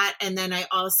on that? And then I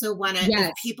also want to,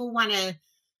 if people want to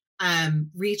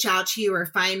reach out to you or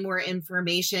find more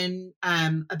information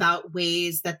about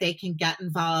ways that they can get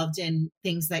involved in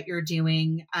things that you're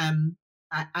doing,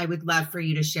 I would love for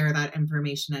you to share that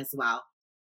information as well.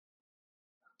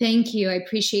 Thank you. I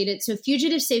appreciate it. So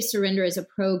Fugitive Safe Surrender is a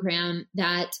program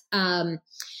that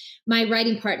my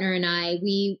writing partner and I,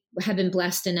 we have been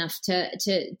blessed enough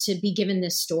to be given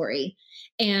this story.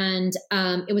 And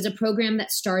it was a program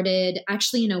that started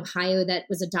actually in Ohio that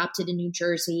was adopted in New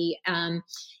Jersey.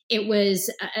 There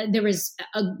was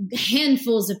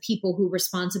handfuls of people who were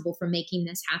responsible for making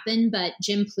this happen. But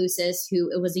Jim Plusas, who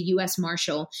was a U.S.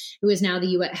 Marshal, who is now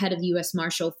the head of the U.S.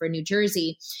 Marshal for New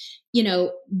Jersey,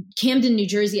 Camden, New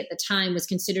Jersey at the time was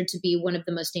considered to be one of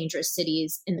the most dangerous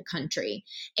cities in the country.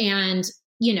 And,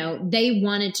 they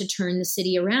wanted to turn the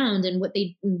city around. And what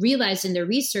they realized in their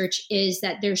research is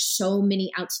that there's so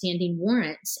many outstanding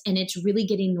warrants, and it's really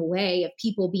getting in the way of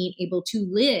people being able to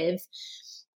live,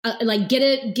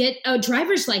 get a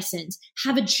driver's license,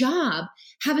 have a job,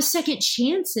 have a second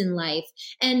chance in life.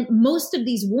 And most of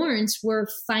these warrants were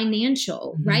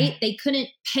financial, right? They couldn't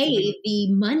pay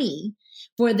the money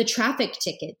for the traffic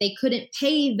ticket. They couldn't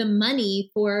pay the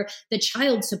money for the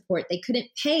child support. They couldn't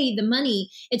pay the money.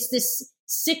 It's this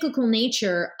cyclical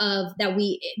nature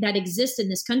that exists in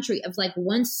this country of like,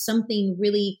 once something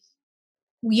really,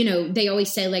 they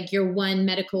always say like you're one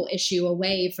medical issue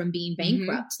away from being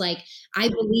bankrupt. Like, I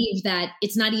believe that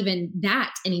it's not even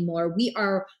that anymore. We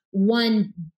are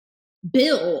one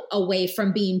bill away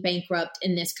from being bankrupt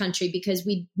in this country because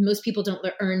most people don't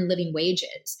earn living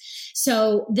wages.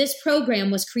 So this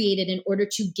program was created in order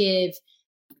to give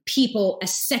people a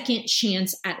second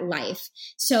chance at life.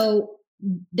 So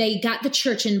they got the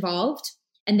church involved,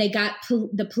 and they got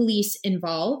the police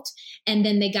involved, and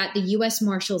then they got the U.S.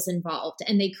 Marshals involved,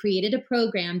 and they created a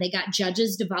program. They got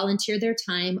judges to volunteer their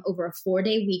time over a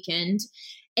 4-day weekend,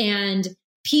 and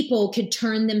people could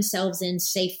turn themselves in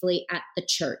safely at the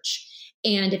church.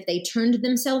 And if they turned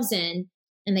themselves in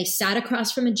and they sat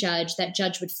across from a judge, that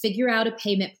judge would figure out a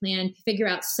payment plan, figure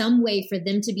out some way for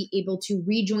them to be able to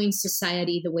rejoin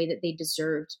society the way that they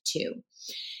deserved to.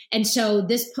 And so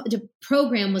this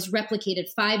program was replicated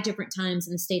 5 different times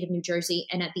in the state of New Jersey.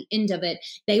 And at the end of it,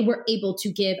 they were able to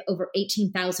give over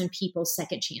 18,000 people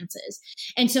second chances.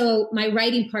 And so my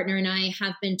writing partner and I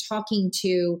have been talking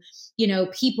to,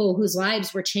 people whose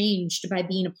lives were changed by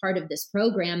being a part of this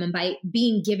program and by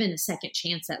being given a second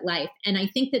chance at life. And I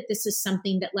think that this is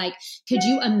something that, like, could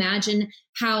you imagine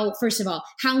how, first of all,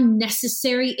 how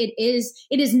necessary it is?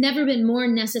 It has never been more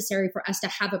necessary for us to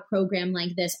have a program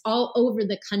like this all over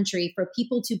the country for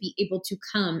people to be able to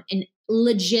come and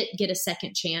legit get a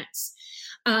second chance.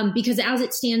 Because as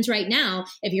it stands right now,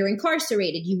 if you're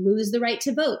incarcerated, you lose the right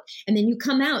to vote. And then you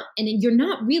come out and then you're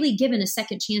not really given a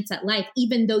second chance at life,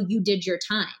 even though you did your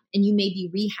time and you may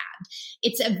be rehabbed.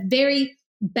 It's a very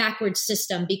backward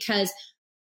system because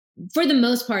for the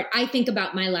most part, I think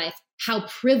about my life, how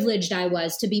privileged I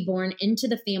was to be born into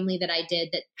the family that I did,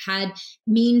 that had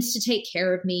means to take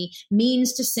care of me,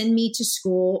 means to send me to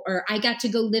school, or I got to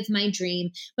go live my dream.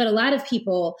 But a lot of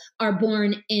people are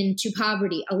born into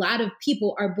poverty. A lot of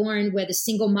people are born with a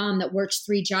single mom that works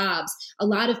 3 jobs. A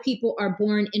lot of people are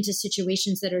born into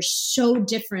situations that are so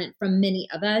different from many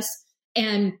of us.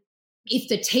 And if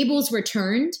the tables were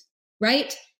turned,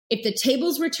 right? If the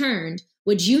tables were turned,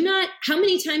 would you not? How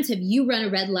many times have you run a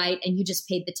red light and you just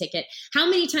paid the ticket? How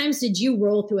many times did you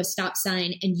roll through a stop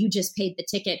sign and you just paid the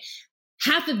ticket?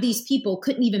 Half of these people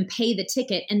couldn't even pay the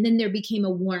ticket, and then there became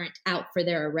a warrant out for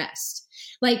their arrest.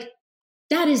 Like,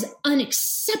 that is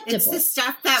unacceptable. It's the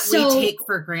stuff that we take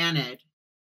for granted.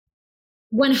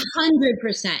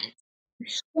 100%.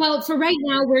 Well, for right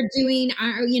now, we're doing,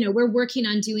 we're working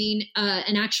on doing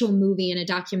an actual movie and a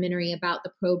documentary about the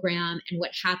program and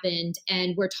what happened.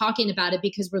 And we're talking about it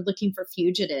because we're looking for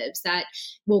fugitives that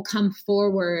will come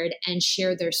forward and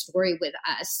share their story with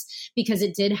us, because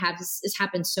it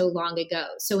happened so long ago.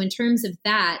 So in terms of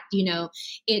that,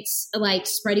 it's like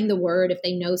spreading the word. If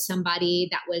they know somebody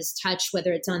that was touched,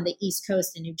 whether it's on the East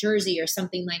Coast in New Jersey or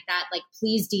something like that, like,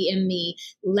 please DM me,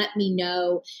 let me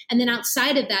know. And then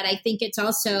outside of that, I think it's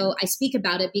also, I speak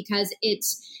about it because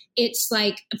it's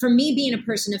like, for me being a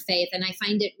person of faith, and I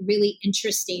find it really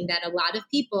interesting that a lot of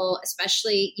people,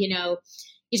 especially,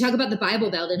 you talk about the Bible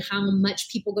Belt and how much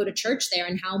people go to church there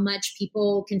and how much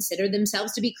people consider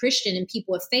themselves to be Christian and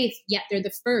people of faith, yet they're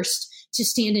the first to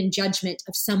stand in judgment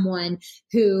of someone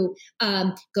who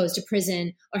goes to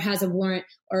prison or has a warrant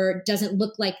or doesn't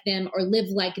look like them or live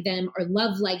like them or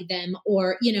love like them,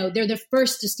 or, they're the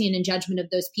first to stand in judgment of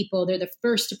those people. They're the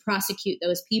first to prosecute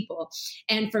those people.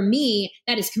 And for me,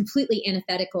 that is completely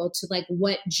antithetical to like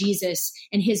what Jesus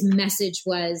and his message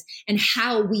was and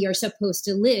how we are supposed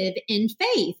to live in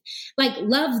faith. Like,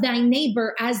 love thy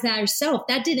neighbor as thyself.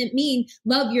 That didn't mean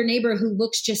love your neighbor who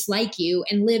looks just like you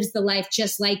and lives the life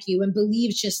just like you and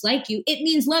believes just like you. It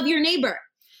means love your neighbor.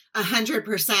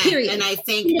 100%. Period. And I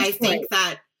think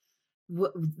that,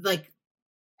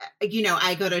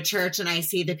 I go to church and I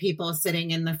see the people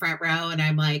sitting in the front row and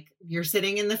I'm like, you're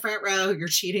sitting in the front row, you're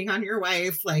cheating on your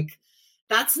wife. Like,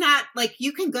 that's not, like,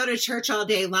 you can go to church all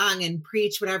day long and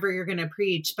preach whatever you're going to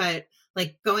preach. But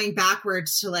like, going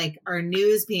backwards to like our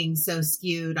news being so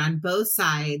skewed on both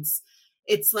sides,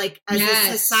 it's like, as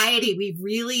a society, we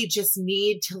really just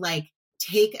need to like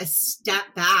take a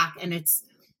step back, and it's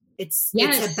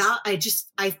about,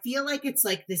 I feel like it's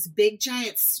like this big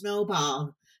giant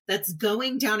snowball that's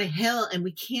going down a hill and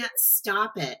we can't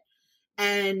stop it.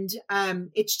 And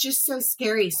it's just so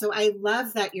scary. So I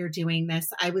love that you're doing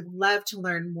this. I would love to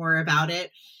learn more about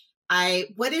it.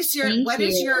 What is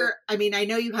your, I mean, I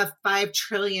know you have 5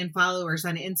 trillion followers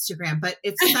on Instagram, but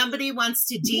if somebody wants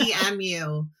to DM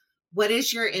you, what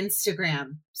is your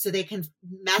Instagram so they can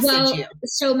message you?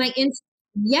 So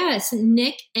yes,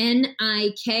 Nick,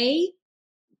 N-I-K,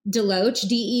 Deloach,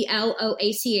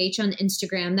 Deloach on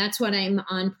Instagram. That's what I'm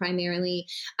on primarily.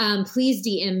 Please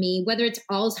DM me, whether it's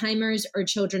Alzheimer's or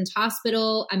Children's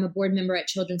Hospital. I'm a board member at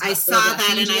Children's Hospital. I saw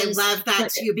that and I love that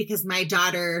too, because my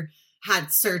daughter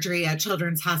had surgery at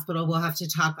Children's Hospital. We'll have to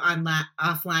talk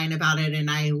offline about it. And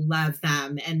I love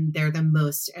them. And they're the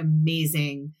most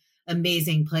amazing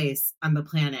place on the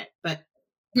planet. But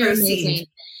proceed.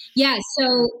 Yeah.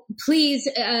 So please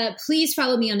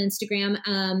follow me on Instagram.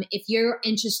 If you're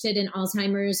interested in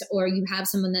Alzheimer's or you have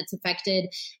someone that's affected,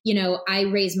 I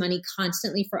raise money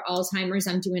constantly for Alzheimer's.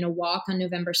 I'm doing a walk on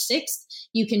November 6th.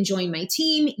 You can join my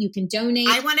team. You can donate.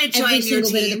 I want to join your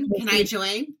team. Can I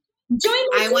join?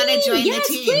 I want to join the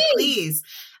team, please.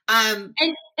 And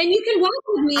you can walk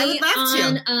with me. I would love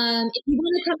to. If you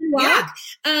want to come and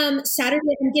walk, Saturday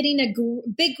I'm getting a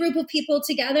big group of people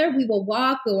together. We will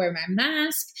walk. We'll wear my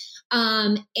mask.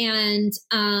 And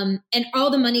all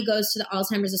the money goes to the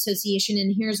Alzheimer's Association.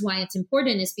 And here's why it's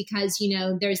important is because,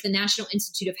 there's the National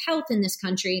Institute of Health in this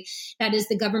country. That is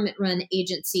the government run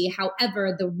agency.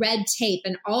 However, the red tape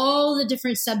and all the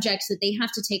different subjects that they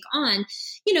have to take on,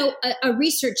 a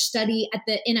research study at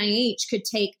the NIH could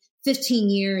take 15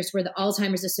 years, where the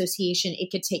Alzheimer's Association, it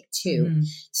could take 2. Mm.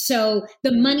 So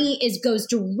the money goes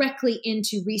directly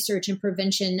into research and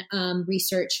prevention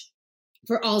research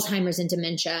for Alzheimer's and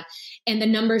dementia. And the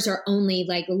numbers are only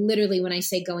literally when I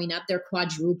say going up, they're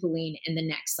quadrupling in the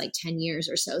next 10 years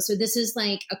or so. So this is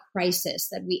a crisis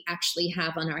that we actually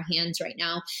have on our hands right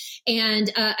now.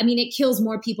 And it kills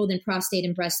more people than prostate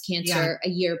and breast cancer a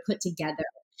year put together.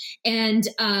 And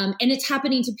it's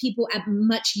happening to people at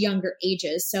much younger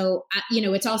ages. So,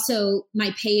 it's also,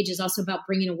 my page is also about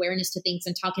bringing awareness to things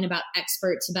and talking about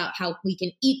experts about how we can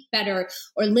eat better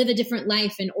or live a different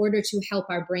life in order to help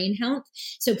our brain health.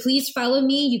 So please follow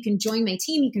me. You can join my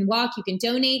team. You can walk, you can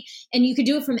donate, and you can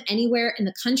do it from anywhere in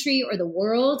the country or the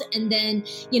world. And then,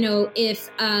 if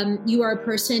you are a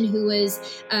person who is,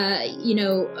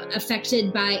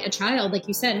 affected by a child, like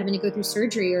you said, having to go through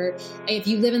surgery, or if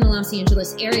you live in the Los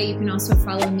Angeles area, you can also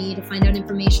follow me to find out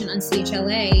information on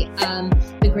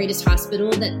CHLA, the greatest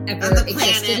hospital that ever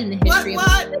existed in the history of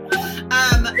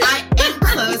in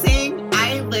closing,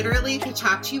 I literally could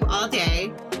talk to you all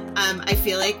day. I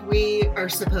feel like we are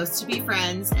supposed to be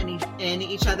friends and in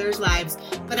each other's lives,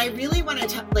 but I really want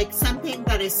to something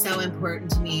that is so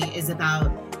important to me is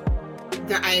about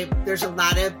there's a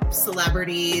lot of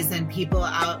celebrities and people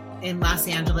out in Los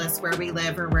Angeles where we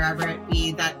live or wherever it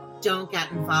be that don't get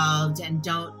involved and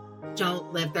don't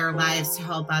live their lives to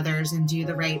help others and do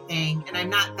the right thing. And I'm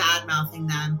not bad mouthing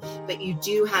them, but you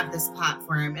do have this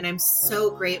platform. And I'm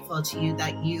so grateful to you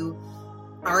that you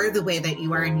are the way that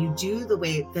you are and you do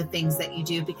the things that you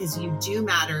do, because you do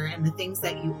matter and the things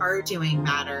that you are doing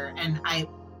matter. And I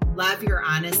love your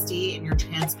honesty and your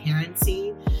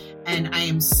transparency. And I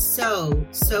am so,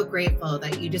 so grateful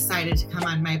that you decided to come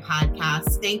on my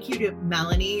podcast. Thank you to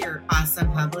Melanie, your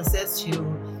awesome publicist,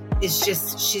 who is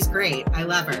she's great. I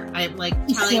love her. I'm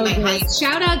telling my height.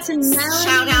 Shout out to Melanie.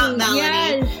 Shout out Melanie.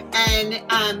 Yes.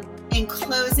 And in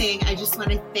closing, I just want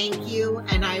to thank you.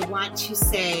 And I want to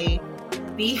say,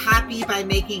 be happy by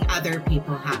making other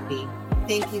people happy.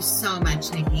 Thank you so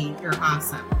much, Nikki. You're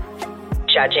awesome.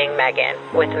 Judging Megan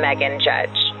with Megan Judge.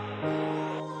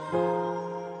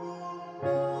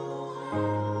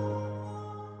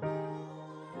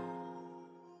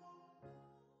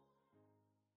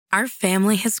 Our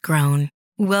family has grown.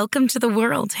 Welcome to the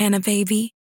world, Hannah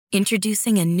baby.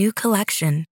 Introducing a new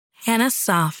collection, Hannah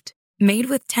Soft, made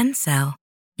with Tencel.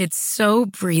 It's so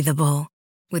breathable,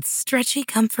 with stretchy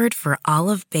comfort for all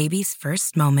of baby's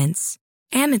first moments.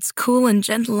 And it's cool and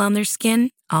gentle on their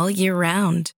skin all year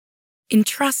round.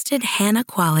 Entrusted Hannah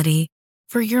quality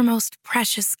for your most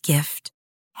precious gift.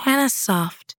 Hannah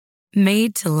Soft,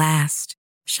 made to last.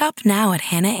 Shop now at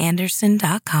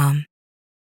hannahanderson.com.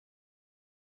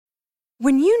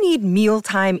 When you need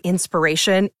mealtime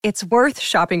inspiration, it's worth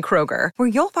shopping Kroger, where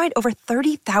you'll find over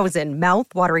 30,000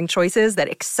 mouth-watering choices that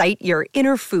excite your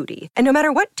inner foodie. And no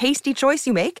matter what tasty choice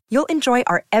you make, you'll enjoy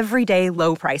our everyday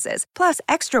low prices, plus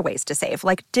extra ways to save,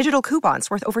 like digital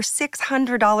coupons worth over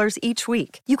 $600 each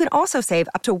week. You can also save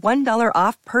up to $1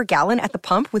 off per gallon at the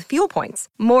pump with fuel points.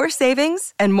 More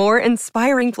savings and more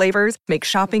inspiring flavors make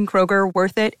shopping Kroger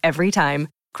worth it every time.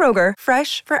 Kroger,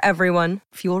 fresh for everyone.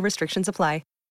 Fuel restrictions apply.